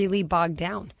be really bogged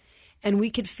down. And we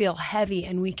could feel heavy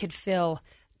and we could feel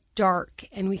dark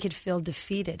and we could feel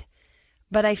defeated.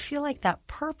 But I feel like that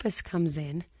purpose comes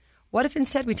in. What if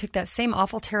instead we took that same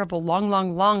awful, terrible,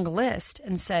 long list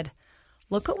and said,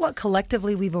 look at what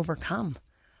collectively we've overcome.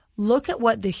 Look at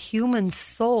what the human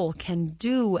soul can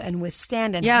do and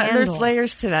withstand and handle. Yeah, there's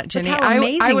layers to that, Jenny. Look how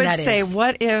amazing I would that say, is.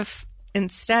 what if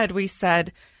instead we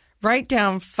said, write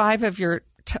down 5 of your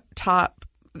top,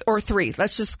 or 3.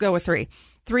 Let's just go with 3.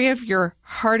 3 of your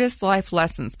hardest life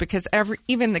lessons, because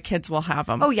even the kids will have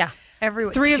them. Oh yeah,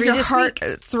 everyone. 3 of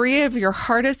your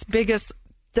hardest,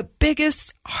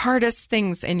 biggest, hardest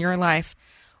things in your life.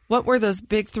 What were those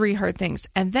big 3 hard things?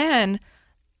 And then,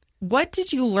 what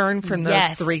did you learn from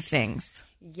those 3 things?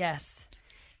 Yes.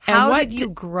 And How did you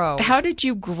grow? How did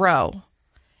you grow?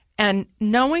 And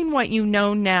knowing what you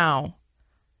know now,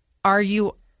 are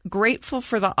you grateful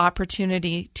for the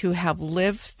opportunity to have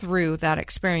lived through that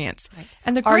experience? Right.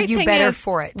 And the great are you thing better is,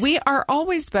 for it? we are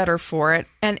always better for it.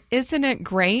 And isn't it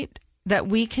great that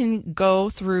we can go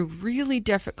through really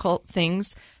difficult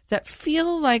things that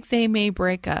feel like they may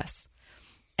break us,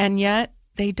 and yet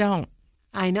they don't?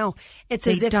 I know. It's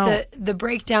as if the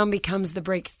breakdown becomes the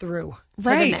breakthrough to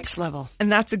the next level.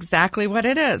 And that's exactly what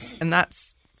it is. And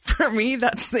that's, for me,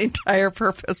 that's the entire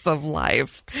purpose of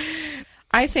life.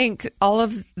 I think all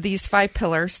of these 5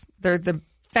 pillars, they're the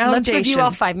foundation. Let's review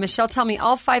all 5. Michelle, tell me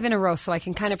all 5 in a row so I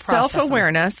can kind of process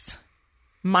self-awareness,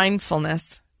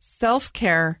 mindfulness,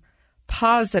 self-care,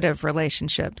 positive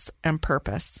relationships, and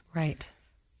purpose. Right.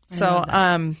 So,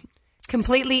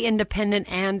 completely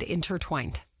independent and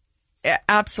intertwined.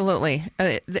 Absolutely.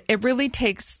 It really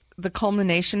takes the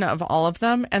culmination of all of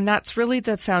them, and that's really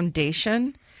the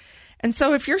foundation. And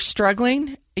so if you're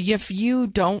struggling, if you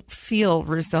don't feel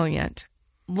resilient,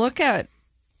 look at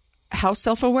how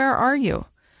self-aware are you?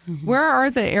 Mm-hmm. Where are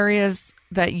the areas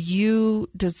that you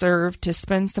deserve to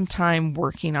spend some time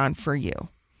working on for you?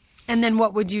 And then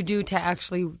what would you do to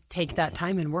actually take that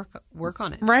time and work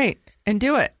on it? Right. And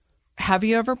do it. Have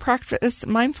you ever practiced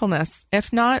mindfulness?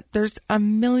 If not, there's a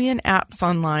million apps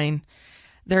online.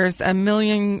 There's a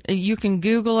million, you can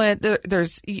Google it.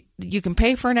 You can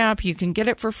pay for an app. You can get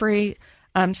it for free.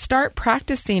 Start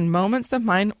practicing moments of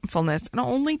mindfulness. It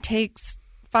only takes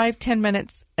 5-10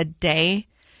 minutes a day.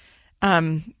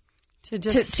 To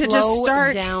just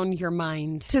slow down your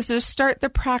mind. To just start the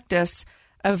practice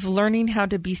of learning how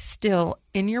to be still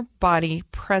in your body,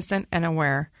 present and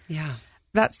aware. Yeah.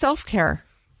 That's self-care.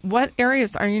 What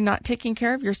areas are you not taking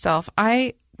care of yourself?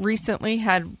 I recently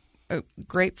had a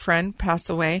great friend pass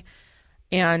away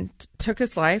and took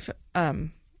his life.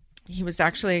 He was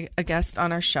actually a guest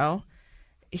on our show.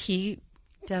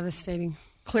 Devastating.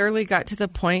 Clearly got to the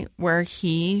point where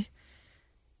he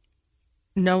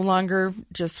no longer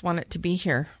just wanted to be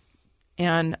here.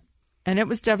 And it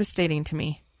was devastating to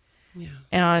me. Yeah.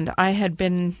 And I had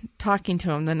been talking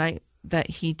to him the night that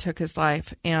he took his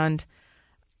life. And,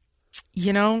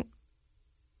 you know,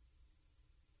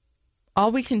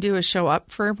 all we can do is show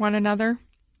up for one another.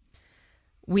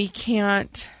 We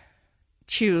can't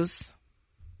choose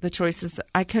the choices.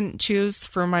 I couldn't choose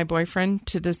for my boyfriend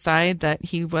to decide that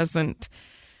he wasn't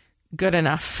good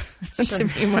enough to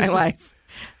be my life.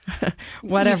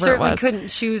 Whatever it was. You certainly couldn't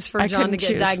choose for John to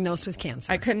get diagnosed with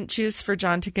cancer. I couldn't choose for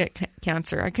John to get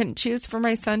cancer. I couldn't choose for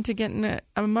my son to get in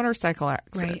a motorcycle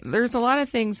accident. Right. There's a lot of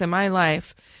things in my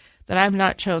life that I've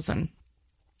not chosen.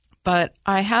 But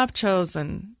I have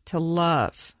chosen to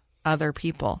love other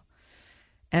people.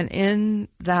 And in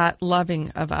that loving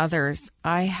of others,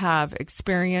 I have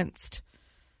experienced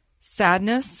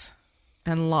sadness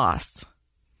and loss.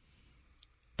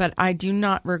 But I do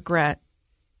not regret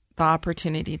the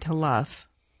opportunity to love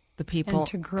the people. And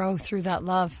to grow through that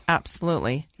love.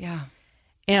 Absolutely. Yeah.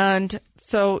 And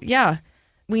so, yeah,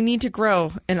 we need to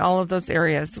grow in all of those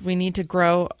areas. We need to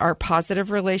grow our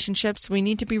positive relationships. We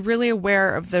need to be really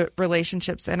aware of the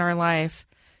relationships in our life.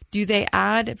 Do they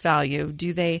add value?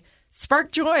 Do they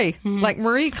spark joy? Mm-hmm. Like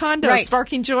Marie Kondo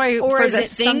sparking joy or for the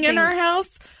thing in our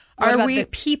house? What about the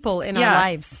people in our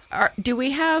lives? Do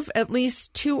we have at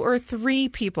least 2 or 3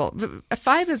 people?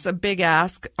 5 is a big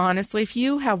ask, honestly. If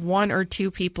you have 1 or 2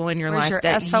 people in your life your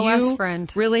that SOS you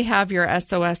friend. Really have your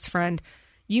SOS friend,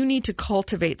 you need to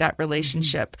cultivate that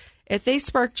relationship. Mm-hmm. If they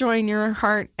spark joy in your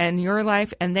heart and your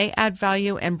life and they add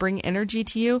value and bring energy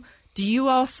to you, do you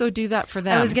also do that for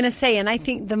them? I was going to say, and I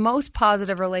think the most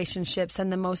positive relationships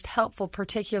and the most helpful,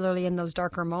 particularly in those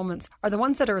darker moments, are the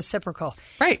ones that are reciprocal.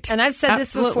 Right. And I've said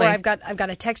this before. I've got a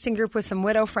texting group with some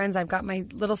widow friends. I've got my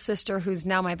little sister who's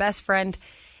now my best friend.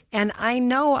 And I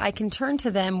know I can turn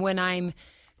to them when I'm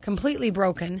completely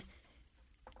broken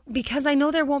because I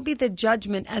know there won't be the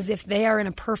judgment as if they are in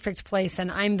a perfect place and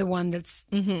I'm the one that's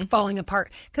falling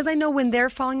apart. Because I know when they're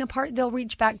falling apart, they'll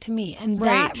reach back to me. And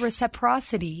that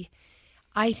reciprocity,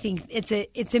 I think it's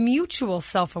a mutual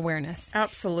self-awareness.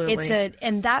 Absolutely.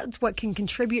 And that's what can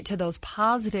contribute to those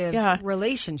positive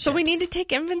relationships. So we need to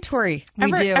take inventory.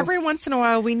 We do. Every once in a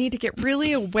while, we need to get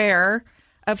really aware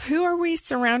of who are we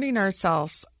surrounding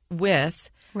ourselves with.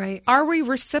 Right. Are we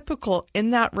reciprocal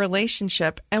in that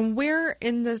relationship? And where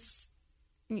in this,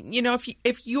 you know,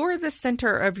 if you're the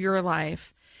center of your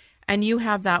life and you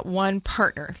have that one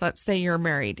partner, let's say you're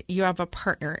married, you have a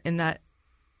partner in that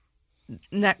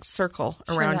next circle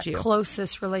around you.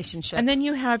 Closest relationship. And then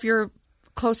you have your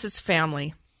closest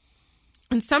family.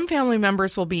 And some family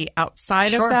members will be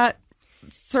outside of that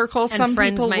circle. And some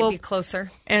friends people might will be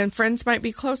closer. And friends might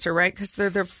be closer, right? Because they're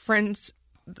the friends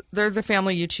they're the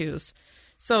family you choose.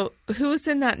 So who's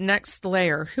in that next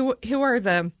layer? Who are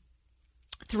the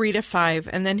 3 to 5,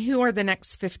 and then who are the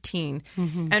next 15?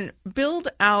 And build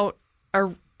out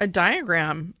a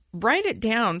diagram, write it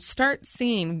down, start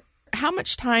seeing how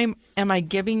much time am I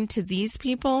giving to these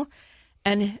people,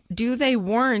 and do they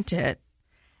warrant it?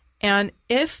 And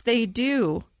if they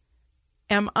do,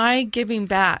 am I giving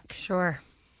back? Sure.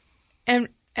 And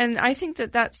I think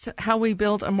that's how we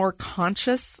build a more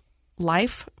conscious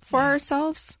life for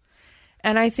ourselves.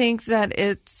 And I think that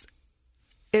it's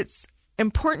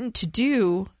important to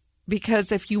do,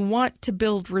 because if you want to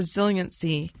build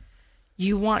resiliency,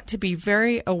 you want to be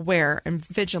very aware and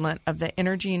vigilant of the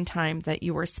energy and time that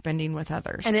you are spending with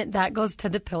others. And that goes to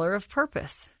the pillar of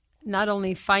purpose. Not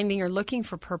only finding or looking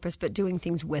for purpose, but doing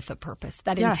things with a purpose,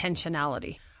 that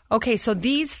intentionality. Okay, so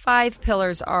these 5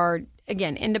 pillars are,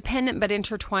 again, independent but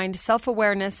intertwined: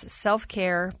 self-awareness,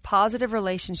 self-care, positive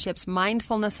relationships,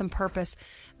 mindfulness, and purpose.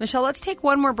 Michelle, let's take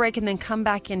one more break and then come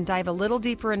back and dive a little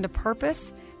deeper into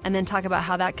purpose, and then talk about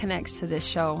how that connects to this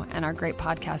show and our great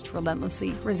podcast,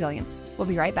 Relentlessly Resilient. We'll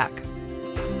be right back.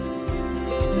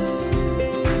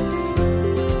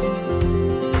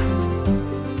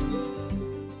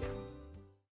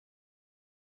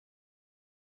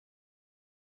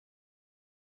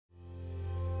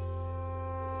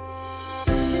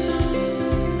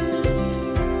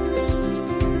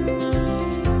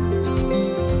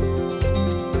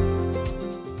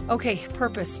 Okay,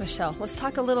 purpose, Michelle. Let's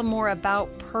talk a little more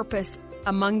about purpose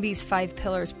among these 5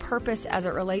 pillars, purpose as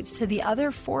it relates to the other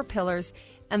 4 pillars,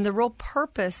 and the role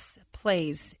purpose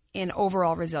plays in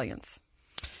overall resilience.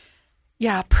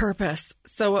 Yeah, purpose.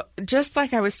 So just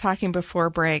like I was talking before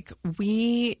break,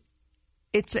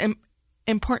 it's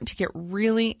important to get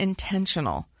really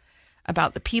intentional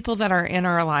about the people that are in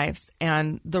our lives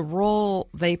and the role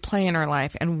they play in our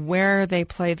life and where they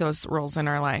play those roles in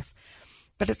our life.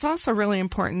 But it's also really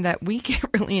important that we get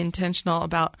really intentional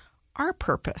about our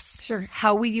purpose. Sure.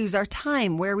 How we use our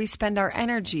time, where we spend our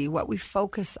energy, what we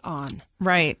focus on.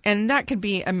 Right. And that could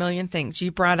be a million things. You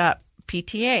brought up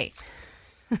PTA.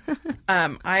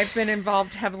 I've been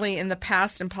involved heavily in the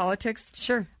past in politics.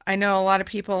 Sure. I know a lot of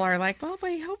people are like, well,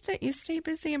 I hope that you stay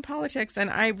busy in politics. And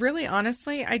I really,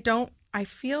 honestly, I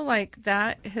feel like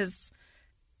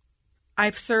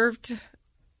I've served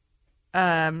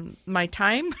my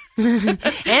time.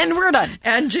 And we're done.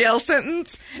 And jail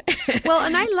sentence. Well,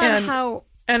 and I love how...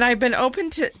 And I've been open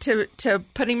to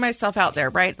putting myself out there,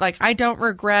 right? Like, I don't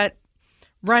regret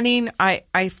running.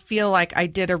 I feel like I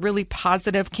did a really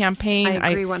positive campaign. I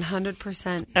agree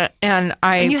 100%. And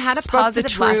you had a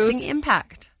positive, lasting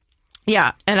impact.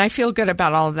 Yeah, and I feel good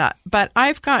about all of that. But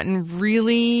I've gotten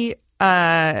really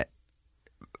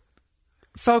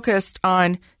focused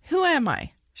on who am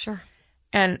I? Sure.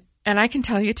 And I can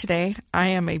tell you today, I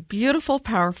am a beautiful,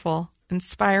 powerful,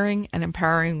 inspiring, and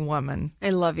empowering woman.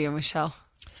 I love you, Michelle.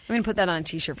 I'm going to put that on a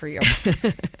T-shirt for you.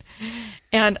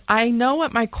 And I know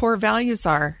what my core values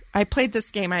are. I played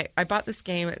this game. I bought this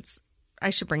game. I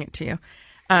should bring it to you.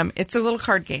 It's a little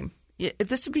card game.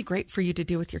 This would be great for you to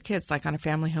do with your kids, like on a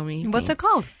family home evening. What's it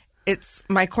called? It's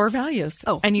My Core Values.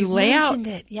 Oh, and you lay out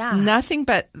it. Yeah.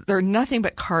 they're nothing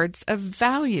but cards of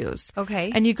values.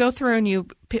 Okay. And you go through and you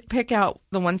pick out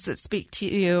the ones that speak to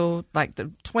you, like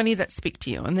the 20 that speak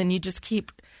to you. And then you just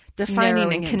keep defining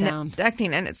narrowing and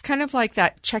connecting. And it's kind of like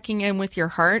that checking in with your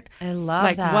heart. I love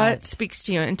like that. What speaks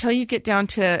to you until you get down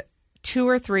to 2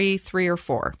 or 3, 3 or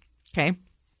 4. Okay.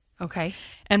 Okay.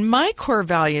 And my core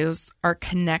values are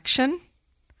connection,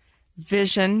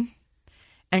 vision,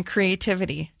 and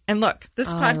creativity. And look,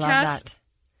 this podcast, I love that.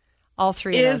 All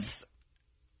 3 of those.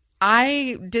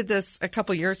 I did this a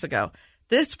couple years ago.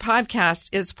 This podcast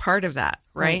is part of that,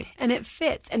 right? And it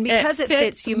fits. And because it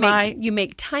fits, you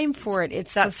make time for it.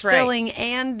 It's fulfilling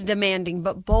and demanding,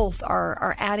 but both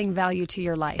are adding value to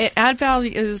your life. It adds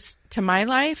values to my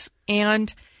life,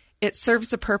 and it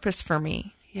serves a purpose for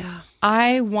me. Yeah.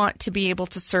 I want to be able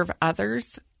to serve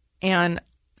others, and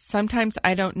sometimes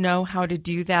I don't know how to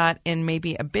do that in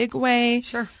maybe a big way.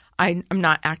 Sure. I'm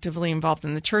not actively involved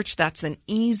in the church. That's an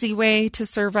easy way to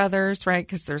serve others, right?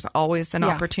 Because there's always an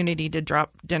opportunity to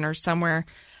drop dinner somewhere.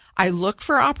 I look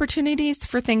for opportunities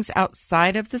for things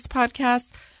outside of this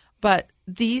podcast, but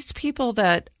these people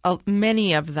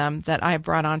many of them that I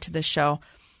brought onto the show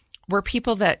were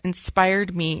people that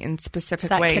inspired me in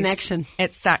specific ways.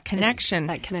 It's that connection.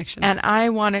 That connection. And I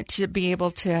wanted to be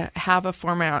able to have a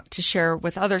format to share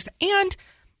with others and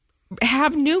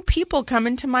have new people come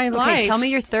into my life. Okay, tell me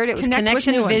your third. It was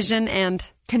connection, vision, and...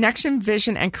 Connection,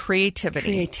 vision, and creativity.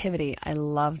 Creativity. I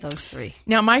love those 3.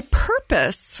 Now, my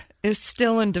purpose is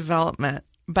still in development,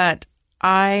 but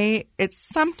it's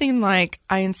something like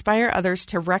I inspire others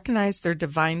to recognize their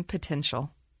divine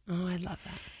potential. Oh, I love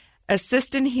that.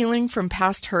 Assist in healing from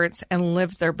past hurts and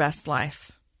live their best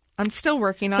life. I'm still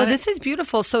working on it. So this is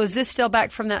beautiful. So is this still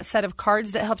back from that set of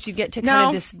cards that helps you get to kind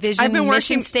of this vision,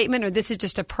 mission statement, or this is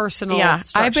just a personal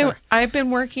structure? I've been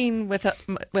working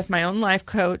with my own life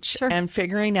coach and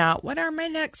figuring out what are my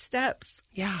next steps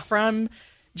from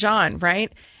John,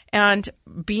 right? And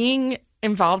being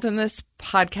involved in this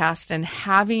podcast and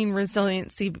having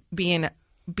resiliency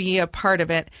be a part of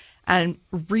it, and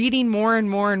reading more and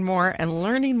more and more and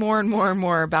learning more and more and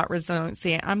more about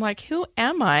resiliency, I'm like, who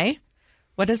am I?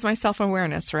 What is my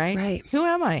self-awareness, right? Right. Who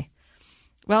am I?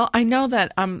 Well, I know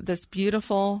that I'm this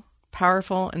beautiful,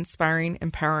 powerful, inspiring,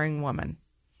 empowering woman.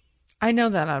 I know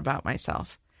that about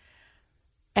myself.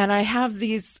 And I have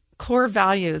these core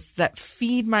values that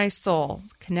feed my soul: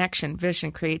 connection,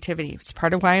 vision, creativity. It's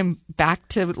part of why I'm back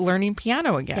to learning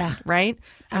piano again, right?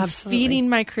 I'm feeding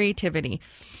my creativity.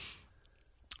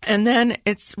 And then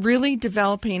it's really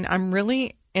developing. I'm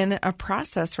really in a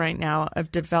process right now of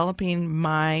developing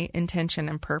my intention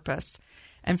and purpose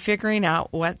and figuring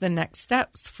out what the next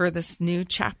steps for this new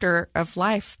chapter of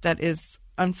life that is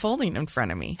unfolding in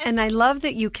front of me. And I love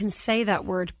that you can say that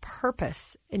word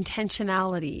purpose,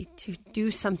 intentionality, to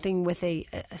do something with a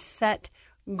set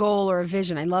goal or a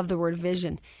vision. I love the word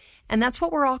vision. And that's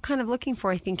what we're all kind of looking for,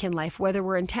 I think, in life. Whether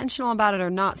we're intentional about it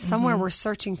or not, somewhere we're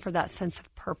searching for that sense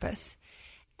of purpose.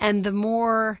 And the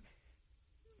more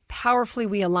powerfully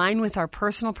we align with our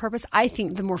personal purpose, I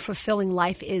think the more fulfilling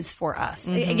life is for us.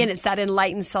 Again, it's that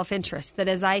enlightened self-interest that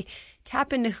as I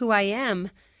tap into who I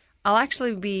am, I'll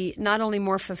actually be not only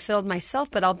more fulfilled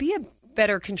myself, but I'll be a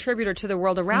better contributor to the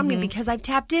world around me because I've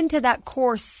tapped into that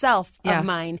core self of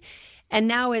mine. And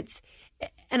now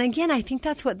and again, I think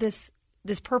that's what this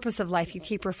purpose of life you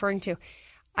keep referring to.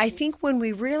 I think when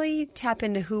we really tap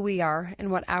into who we are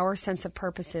and what our sense of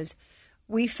purpose is,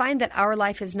 we find that our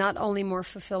life is not only more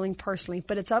fulfilling personally,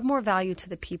 but it's of more value to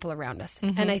the people around us.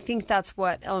 And I think that's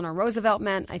what Eleanor Roosevelt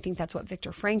meant. I think that's what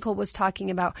Viktor Frankl was talking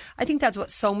about. I think that's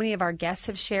what so many of our guests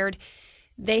have shared.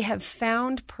 They have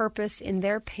found purpose in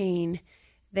their pain.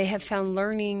 They have found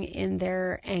learning in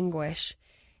their anguish.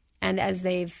 And as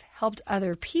they've helped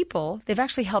other people, they've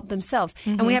actually helped themselves.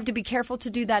 And we have to be careful to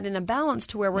do that in a balance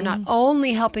to where we're not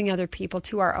only helping other people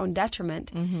to our own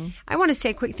detriment. I want to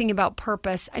say a quick thing about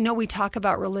purpose. I know we talk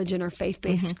about religion or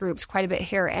faith-based groups quite a bit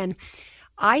here. And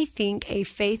I think a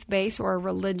faith-based or a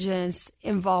religious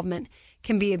involvement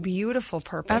can be a beautiful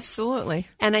purpose. Absolutely.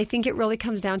 And I think it really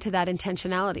comes down to that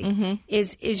intentionality.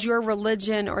 Is your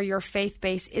religion or your faith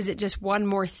base, is it just one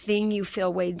more thing you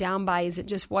feel weighed down by? Is it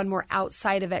just one more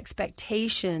outside of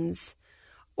expectations?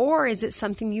 Or is it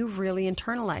something you've really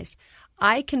internalized?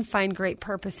 I can find great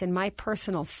purpose in my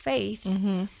personal faith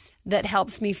that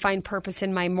helps me find purpose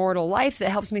in my mortal life, that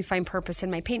helps me find purpose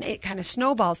in my pain. It kind of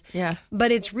snowballs. Yeah.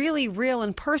 But it's really real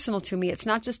and personal to me. It's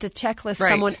not just a checklist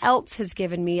someone else has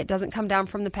given me. It doesn't come down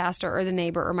from the pastor or the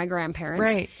neighbor or my grandparents.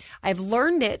 Right. I've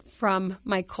learned it from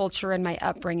my culture and my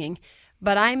upbringing.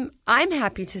 But I'm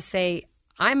happy to say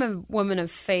I'm a woman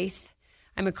of faith.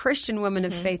 I'm a Christian woman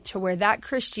of faith, to where that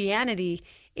Christianity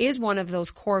is one of those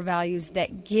core values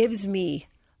that gives me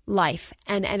life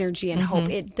and energy and hope.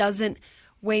 It doesn't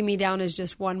weigh me down as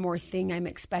just one more thing I'm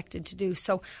expected to do.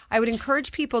 So I would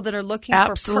encourage people that are looking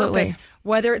for purpose,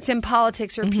 whether it's in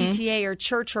politics or PTA or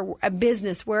church or a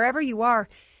business, wherever you are,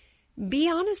 be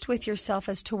honest with yourself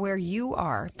as to where you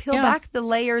are. Peel back the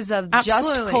layers of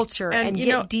just culture and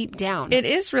get deep down. It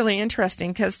is really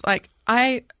interesting because, like,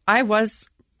 I was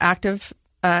active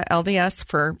LDS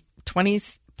for 20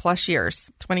 plus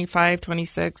years, 25,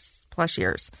 26 plus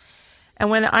years. And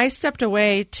when I stepped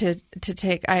away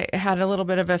I had a little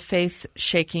bit of a faith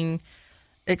shaking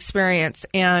experience,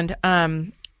 and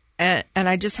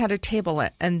I just had to table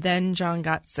it. And then John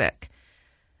got sick.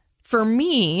 For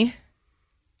me,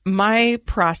 my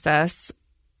process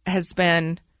has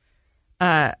been,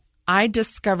 I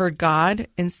discovered God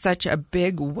in such a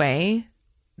big way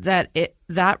that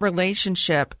that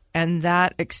relationship and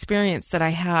that experience that I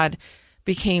had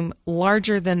became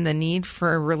larger than the need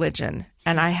for a religion.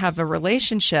 And I have a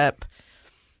relationship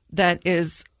that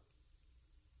is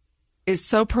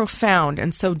so profound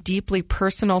and so deeply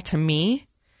personal to me.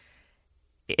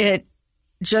 It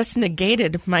just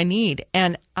negated my need.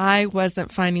 And I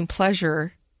wasn't finding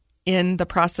pleasure in the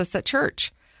process at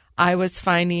church. I was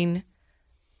finding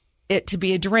it to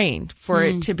be a drain, for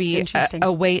it to be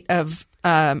a weight of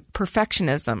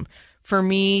perfectionism, for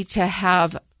me to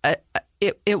have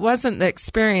it wasn't the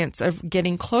experience of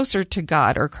getting closer to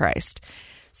God or Christ.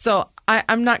 So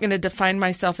I'm not going to define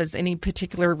myself as any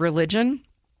particular religion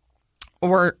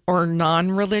or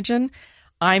non-religion,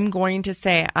 I'm going to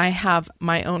say I have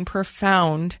my own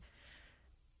profound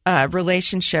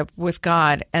relationship with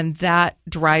God, and that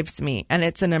drives me. And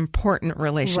it's an important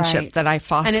relationship that I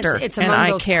foster. And it's among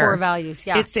those core values.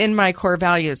 Yeah. It's in my core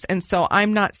values. And so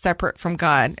I'm not separate from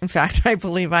God. In fact, I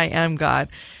believe I am God.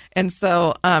 And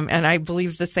so, and I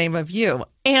believe the same of you.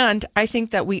 And I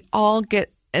think that we all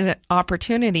get an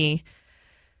opportunity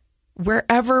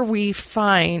wherever we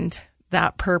find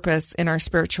that purpose in our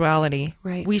spirituality.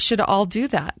 Right. We should all do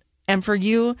that. And for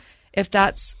you, if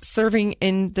that's serving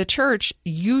in the church,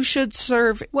 you should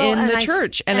serve in the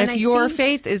church. And if your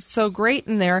faith is so great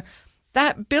in there,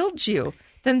 that builds you,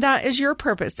 then that is your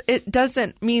purpose. It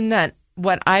doesn't mean that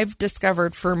what I've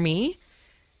discovered for me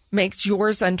makes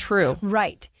yours untrue.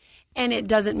 Right. And it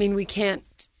doesn't mean we can't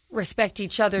respect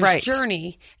each other's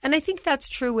journey. And I think that's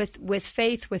true with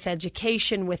faith, with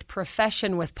education, with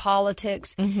profession, with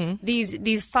politics. Mm-hmm.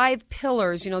 These 5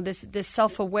 pillars, this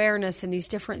self-awareness and these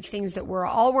different things that we're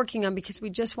all working on because we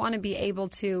just want to be able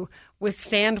to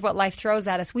withstand what life throws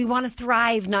at us. We want to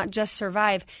thrive, not just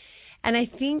survive. And I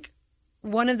think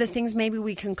one of the things maybe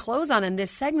we can close on in this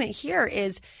segment here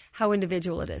is how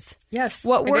individual it is. Yes.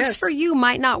 What works for you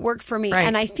might not work for me. Right.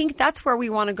 And I think that's where we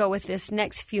want to go with this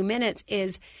next few minutes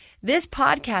is this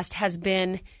podcast has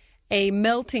been a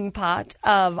melting pot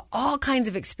of all kinds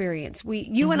of experience.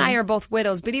 You and I are both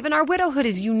widows, but even our widowhood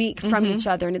is unique from each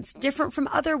other, and it's different from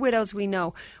other widows we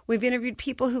know. We've interviewed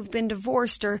people who've been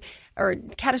divorced or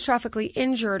catastrophically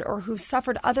injured or who've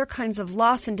suffered other kinds of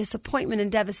loss and disappointment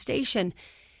and devastation,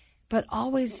 but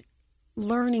always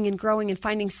learning and growing and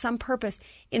finding some purpose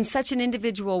in such an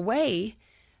individual way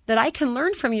that I can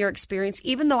learn from your experience,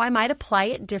 even though I might apply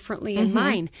it differently in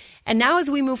mine. And now as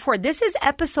we move forward, this is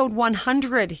episode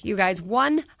 100, you guys,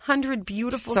 100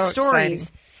 beautiful stories.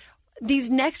 Exciting.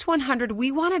 These next 100,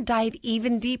 we want to dive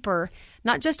even deeper,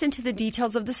 not just into the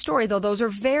details of the story, though those are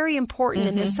very important,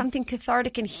 and there's something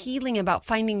cathartic and healing about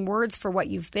finding words for what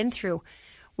you've been through.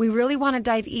 We really want to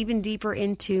dive even deeper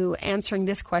into answering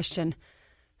this question.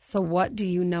 So what do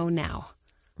you know now?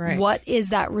 Right. What is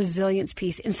that resilience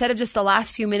piece? Instead of just the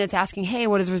last few minutes asking, hey,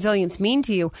 what does resilience mean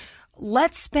to you?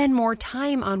 Let's spend more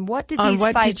time on what did these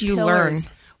 5 did you pillars,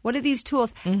 learn? What are these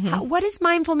tools? What is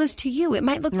mindfulness to you? It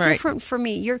might look different for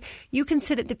me. You can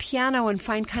sit at the piano and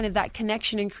find kind of that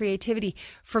connection and creativity.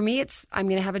 For me, I'm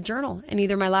going to have a journal and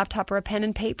either my laptop or a pen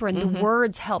and paper, and the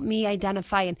words help me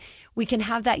identify. And we can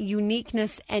have that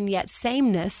uniqueness and yet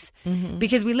sameness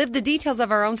because we live the details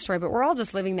of our own story, but we're all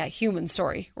just living that human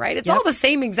story, right? It's all the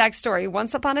same exact story.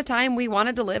 Once upon a time, we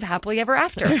wanted to live happily ever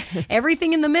after.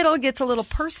 Everything in the middle gets a little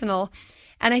personal.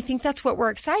 And I think that's what we're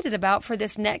excited about for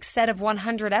this next set of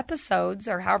 100 episodes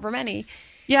or however many.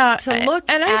 Yeah. To look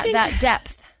at that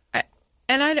depth.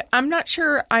 I'm not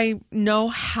sure I know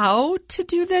how to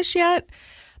do this yet,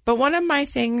 but one of my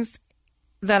things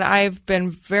that I've been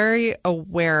very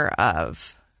aware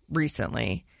of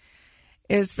recently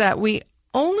is that we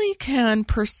only can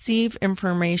perceive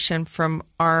information from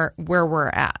where we're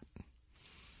at.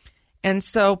 And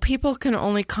so people can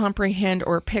only comprehend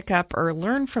or pick up or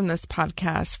learn from this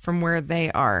podcast from where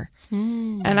they are.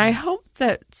 And I hope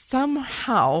that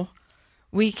somehow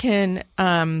we can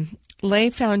lay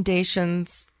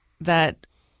foundations that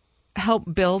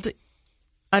help build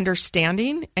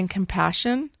understanding and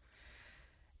compassion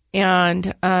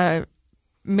and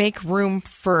make room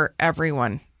for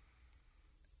everyone.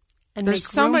 And there's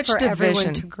so much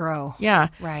division to grow. Yeah.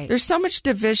 Right. There's so much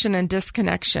division and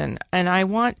disconnection. And I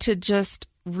want to just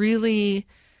really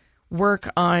work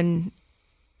on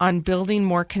building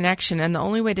more connection. And the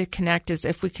only way to connect is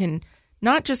if we can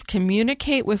not just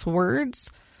communicate with words,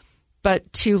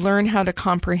 but to learn how to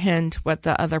comprehend what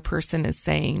the other person is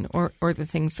saying or the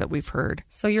things that we've heard.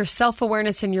 So your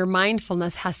self-awareness and your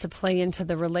mindfulness has to play into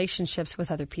the relationships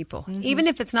with other people. Even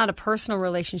if it's not a personal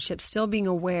relationship, still being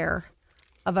aware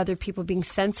of other people, being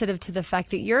sensitive to the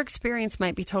fact that your experience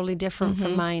might be totally different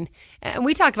from mine. And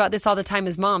we talk about this all the time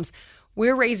as moms.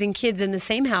 We're raising kids in the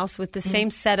same house with the same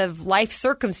set of life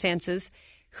circumstances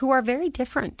who are very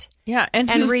different. Yeah, and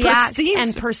react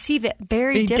and perceive it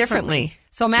very differently.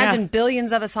 So imagine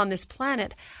billions of us on this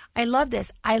planet. I love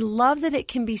this. I love that it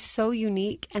can be so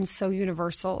unique and so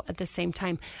universal at the same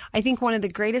time. I think one of the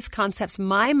greatest concepts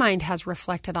my mind has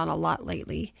reflected on a lot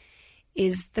lately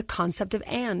is the concept of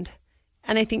and.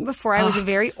 And I think before I was a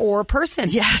very or person.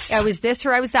 Yes. I was this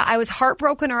or I was that. I was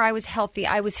heartbroken or I was healthy.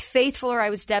 I was faithful or I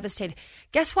was devastated.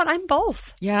 Guess what? I'm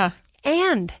both. Yeah.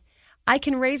 And I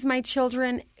can raise my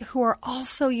children who are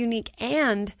also unique,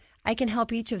 and I can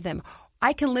help each of them.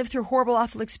 I can live through horrible,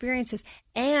 awful experiences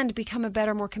and become a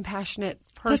better, more compassionate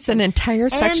person. That's an entire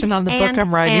section on the book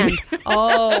I'm writing.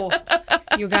 Oh,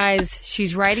 you guys,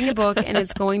 she's writing a book, and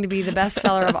it's going to be the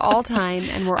bestseller of all time,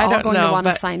 and we're all going to want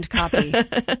a signed copy.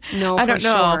 No, I don't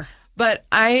know. Sure. But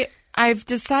I've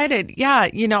decided,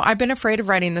 I've been afraid of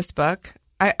writing this book.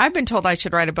 I've been told I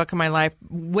should write a book in my life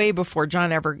way before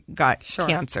John ever got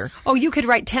cancer. Oh, you could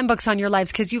write 10 books on your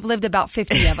lives because you've lived about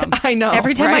 50 of them. I know.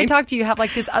 Every time right? I talk to you, you have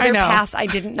like this other past I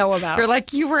didn't know about. You're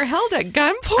like, you were held at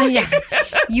gunpoint. Yeah.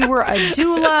 You were a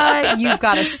doula. You've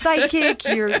got a psychic.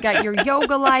 You've got your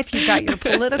yoga life. You've got your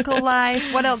political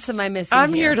life. What else am I missing?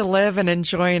 I'm here to live and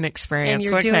enjoy an experience. And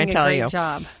you're what doing can I tell a great you?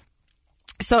 job.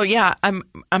 So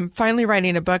I'm finally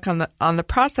writing a book on the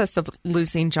process of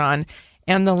losing John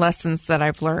and the lessons that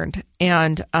I've learned.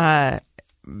 And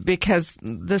because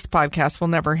this podcast will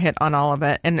never hit on all of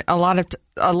it, and a lot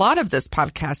of this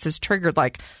podcast is triggered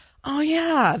like, oh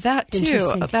yeah, that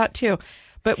too.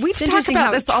 But we've talked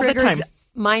about this all the time.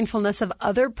 Mindfulness of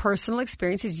other personal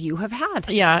experiences you have had.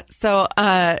 Yeah. So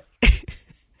I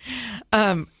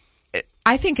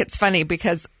think it's funny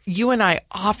because you and I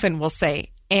often will say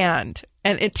and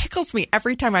it tickles me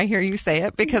every time I hear you say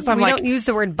it because we don't use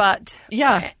the word but.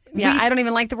 Yeah. Yeah, I don't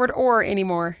even like the word or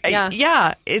anymore. Yeah.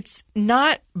 Yeah, it's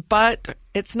not but,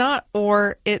 it's not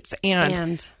or, it's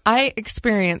and. I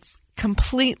experienced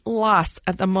complete loss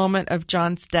at the moment of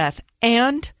John's death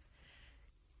and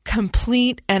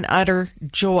complete and utter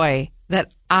joy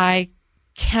that I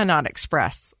cannot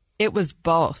express. It was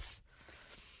both.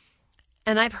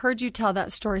 And I've heard you tell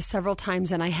that story several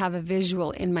times, and I have a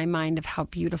visual in my mind of how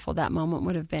beautiful that moment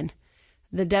would have been.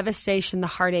 The devastation, the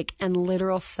heartache, and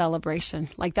literal celebration.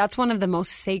 Like, that's one of the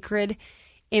most sacred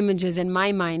images in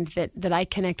my mind that I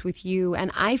connect with you.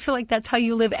 And I feel like that's how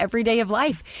you live every day of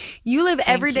life. You live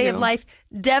every day of life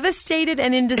devastated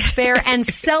and in despair and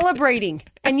celebrating.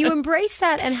 And you embrace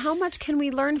that. And how much can we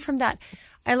learn from that?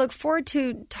 I look forward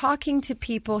to talking to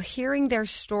people, hearing their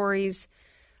stories,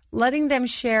 letting them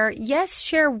share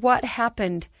what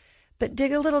happened, but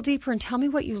dig a little deeper and tell me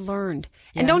what you learned.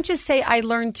 Yeah. And don't just say, I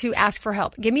learned to ask for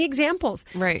help. Give me examples.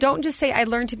 Right. Don't just say, I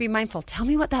learned to be mindful. Tell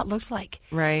me what that looked like.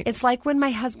 Right. It's like when my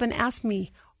husband asked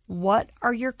me, what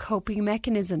are your coping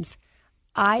mechanisms?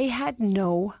 I had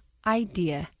no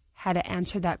idea how to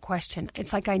answer that question.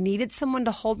 It's like I needed someone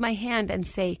to hold my hand and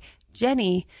say,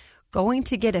 Jenny, going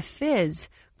to get a fizz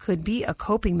could be a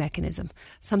coping mechanism.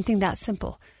 Something that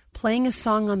simple. Playing a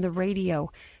song on the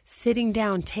radio, sitting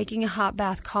down, taking a hot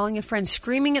bath, calling a friend,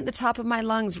 screaming at the top of my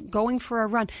lungs, going for a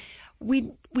run.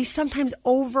 We sometimes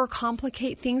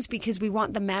overcomplicate things because we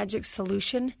want the magic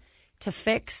solution to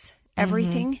fix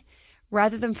everything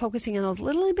rather than focusing on those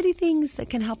little bitty things that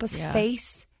can help us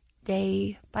face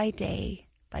day by day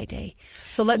by day.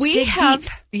 So let's dig deep.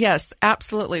 Yes,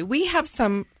 absolutely. We have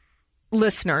some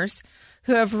listeners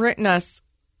who have written us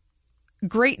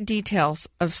great details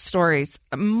of stories,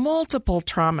 multiple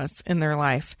traumas in their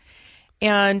life.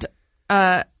 And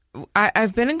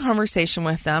I've been in conversation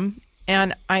with them,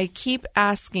 and I keep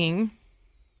asking,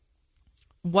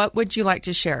 what would you like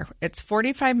to share? It's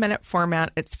 45-minute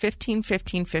format. It's 15,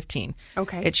 15, 15.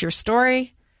 Okay. It's your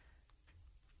story,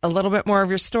 a little bit more of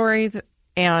your story,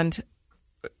 and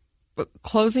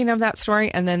closing of that story,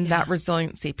 and then that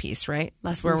resiliency piece, right?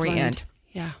 That's where we end.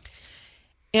 Yeah.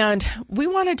 And we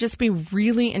want to just be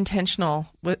really intentional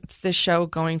with the show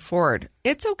going forward.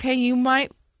 It's okay. You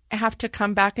might have to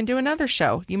come back and do another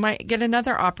show. You might get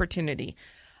another opportunity.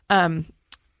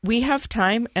 We have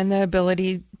time and the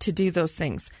ability to do those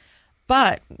things.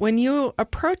 But when you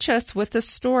approach us with a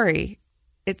story,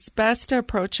 it's best to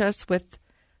approach us with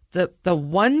the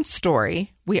one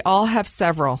story. We all have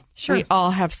several. Sure. We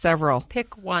all have several.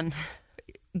 Pick one.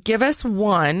 Give us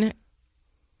one.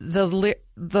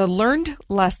 The learned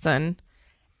lesson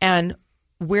and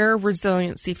where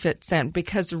resiliency fits in,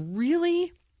 because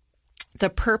really the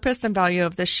purpose and value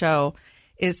of the show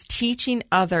is teaching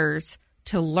others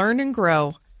to learn and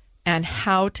grow and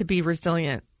how to be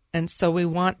resilient. And so we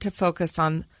want to focus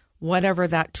on whatever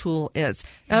that tool is.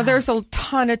 Now, there's a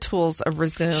ton of tools of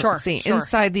resiliency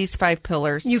inside these 5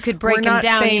 pillars. You could break them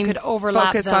down. You could overlap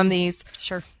focus them. on these.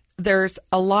 Sure. There's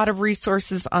a lot of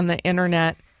resources on the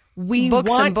internet.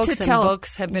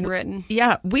 Books have been written.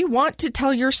 Yeah, we want to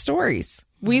tell your stories.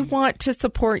 We want to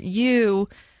support you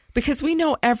because we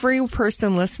know every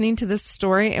person listening to this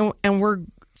story, and we're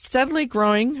steadily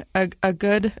growing a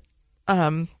good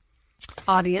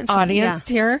audience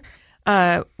here.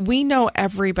 We know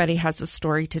everybody has a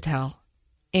story to tell,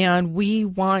 and we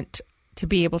want to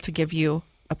be able to give you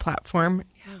a platform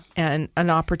and an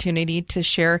opportunity to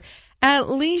share At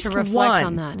least to reflect one,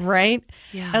 on that. right?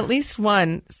 Yeah. At least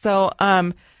one. So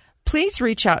please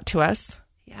reach out to us.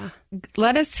 Yeah.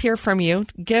 Let us hear from you.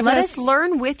 Let us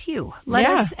learn with you. Let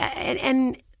us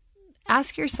and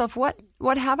ask yourself,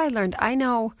 what have I learned? I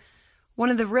know one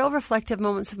of the real reflective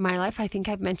moments of my life, I think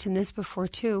I've mentioned this before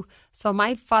too. So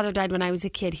my father died when I was a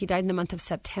kid. He died in the month of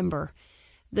September.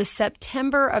 The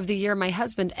September of the year my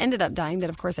husband ended up dying, that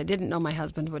of course I didn't know my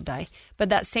husband would die, but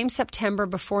that same September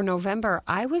before November,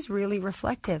 I was really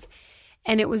reflective.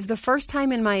 And it was the first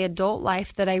time in my adult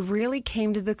life that I really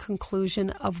came to the conclusion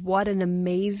of what an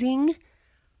amazing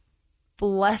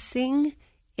blessing,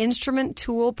 instrument,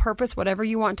 tool, purpose, whatever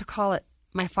you want to call it,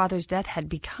 my father's death had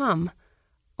become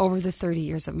over the 30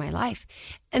 years of my life.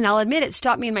 And I'll admit it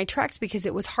stopped me in my tracks because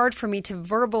it was hard for me to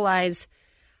verbalize,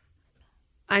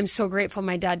 I'm so grateful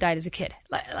my dad died as a kid.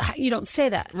 You don't say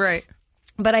that. Right.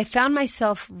 But I found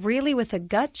myself really with a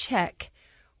gut check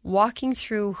walking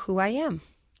through who I am.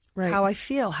 Right. How I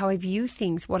feel, how I view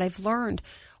things, what I've learned,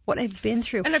 what I've been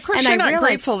through. And of course, you're not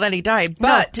grateful that he died,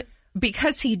 but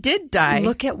because he did die.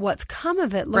 Look at what's come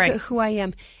of it. Look at who I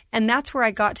am. And that's where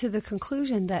I got to the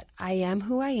conclusion that I am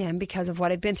who I am because of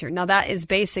what I've been through. Now, that is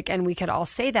basic, and we could all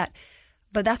say that,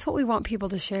 but that's what we want people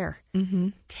to share.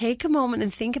 Mm-hmm. Take a moment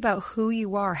and think about who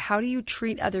you are. How do you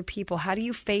treat other people? How do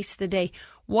you face the day?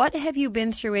 What have you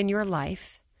been through in your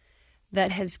life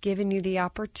that has given you the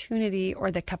opportunity or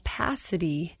the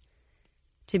capacity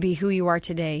to be who you are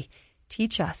today?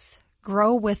 Teach us.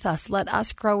 Grow with us. Let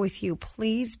us grow with you.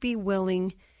 Please be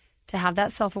willing to have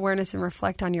that self-awareness and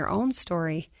reflect on your own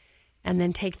story, and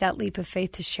then take that leap of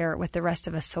faith to share it with the rest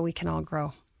of us so we can all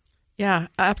grow. Yeah,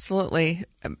 absolutely.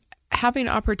 Having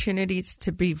opportunities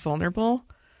to be vulnerable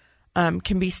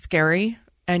can be scary,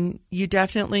 and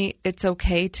it's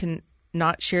okay to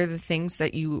not share the things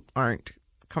that you aren't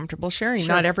comfortable sharing.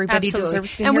 Sure, not everybody absolutely.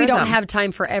 deserves to hear them. And we don't have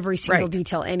time for every single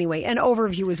detail anyway. An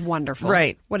overview is wonderful.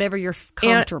 Right. Whatever you're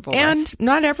comfortable with. And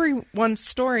not everyone's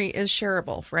story is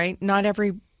shareable, right? Not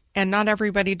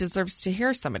everybody deserves to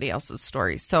hear somebody else's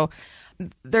story. So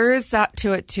there is that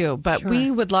to it too. But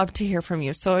we would love to hear from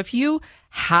you. So if you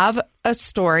have a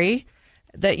story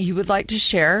that you would like to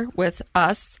share with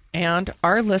us and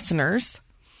our listeners,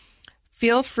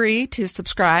 feel free to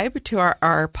subscribe to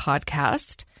our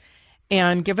podcast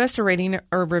and give us a rating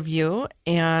or review,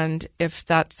 and if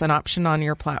that's an option on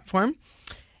your platform.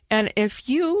 And if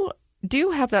you do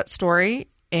have that story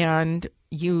and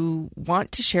you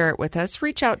want to share it with us,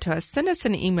 reach out to us. Send us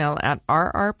an email at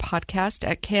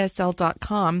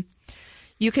rrpodcast@ksl.com.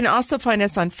 You can also find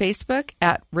us on Facebook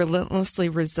at Relentlessly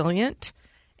Resilient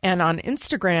and on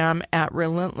Instagram at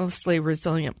Relentlessly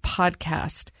Resilient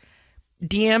Podcast.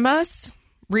 DM us,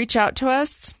 reach out to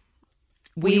us.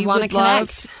 We would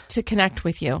love to connect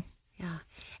with you. Yeah.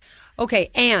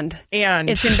 Okay, and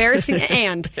it's embarrassing.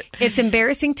 And it's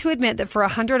embarrassing to admit that for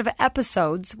 100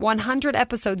 episodes,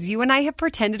 you and I have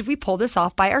pretended we pull this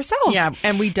off by ourselves. Yeah,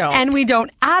 and we don't. And we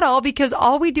don't at all, because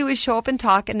all we do is show up and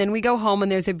talk, and then we go home, and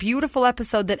there's a beautiful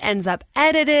episode that ends up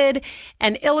edited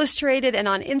and illustrated and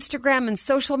on Instagram and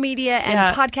social media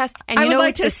and podcast. And I would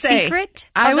like to say, secret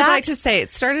it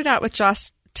started out with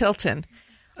Josh Tilton.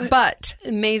 But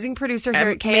amazing producer here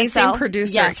at KSL. Amazing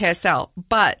producer at KSL.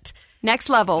 But next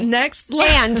level.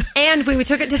 And we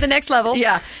took it to the next level.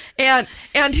 Yeah. And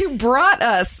who brought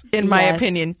us, in my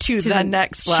opinion, to the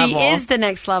next level. She is the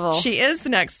next level.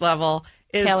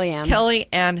 Is Kelly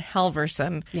Ann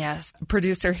Halverson. Yes.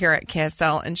 Producer here at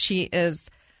KSL. And she is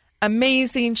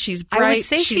amazing. She's bright. I would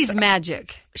say she's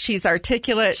magic. She's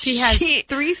articulate. She has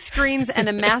 3 screens and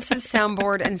a massive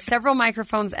soundboard and several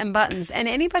microphones and buttons. And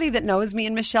anybody that knows me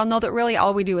and Michelle know that really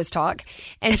all we do is talk.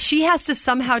 And she has to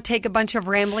somehow take a bunch of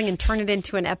rambling and turn it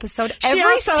into an episode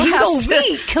every single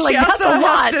week. She also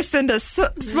has to send us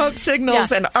smoke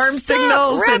signals and arm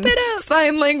signals and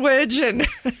sign language and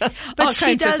all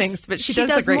kinds of things. But she does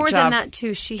a great job. She does more than that,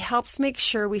 too. She helps make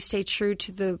sure we stay true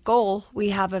to the goal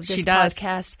we have of this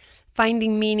podcast.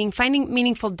 Finding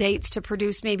meaningful dates to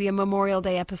produce maybe a Memorial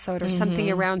Day episode or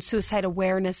something around Suicide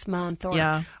Awareness Month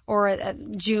or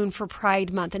June for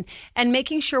Pride Month, and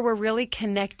making sure we're really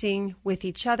connecting with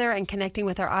each other and connecting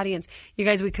with our audience. You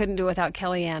guys, we couldn't do it without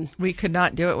Kellyanne. We could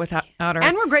not do it without her.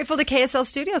 And we're grateful to KSL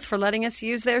Studios for letting us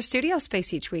use their studio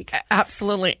space each week.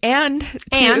 Absolutely. And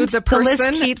the person,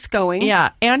 the list keeps going.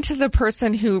 Yeah. And to the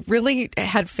person who really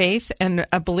had faith and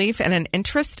a belief and an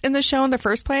interest in the show in the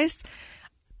first place.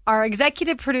 Our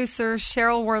executive producer,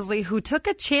 Cheryl Worsley, who took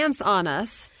a chance on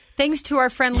us, thanks to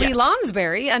our friend Lee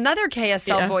Lonsberry, another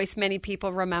KSL voice many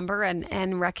people remember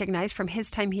and recognize from his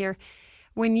time here.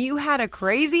 When you had a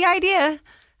crazy idea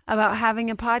about having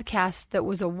a podcast that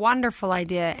was a wonderful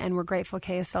idea, and we're grateful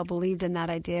KSL believed in that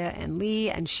idea, and Lee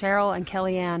and Cheryl and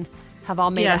Kellyanne have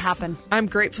all made it happen. I'm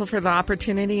grateful for the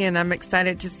opportunity, and I'm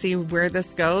excited to see where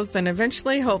this goes, and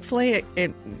eventually, hopefully,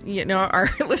 it our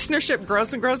listenership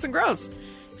grows and grows and grows.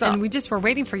 So, and we're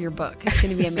waiting for your book. It's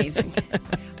going to be amazing.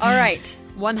 All right,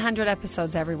 100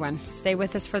 episodes, everyone. Stay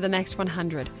with us for the next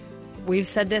 100. We've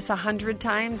said this 100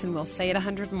 times, and we'll say it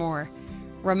 100 more.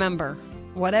 Remember,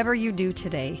 whatever you do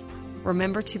today,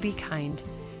 remember to be kind.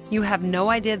 You have no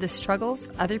idea the struggles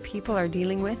other people are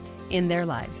dealing with in their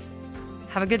lives.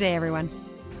 Have a good day, everyone.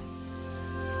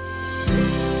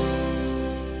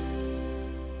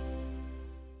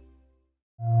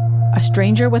 A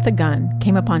stranger with a gun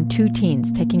came upon 2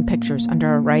 teens taking pictures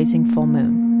under a rising full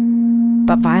moon.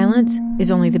 But violence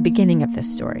is only the beginning of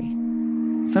this story.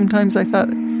 Sometimes I thought,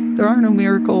 there are no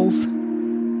miracles.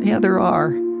 Yeah, there are.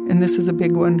 And this is a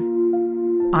big one.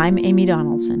 I'm Amy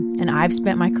Donaldson, and I've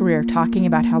spent my career talking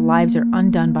about how lives are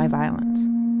undone by violence.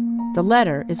 The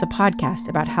Letter is a podcast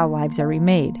about how lives are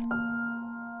remade.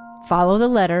 Follow The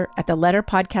Letter at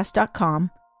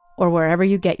theletterpodcast.com or wherever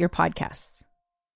you get your podcasts.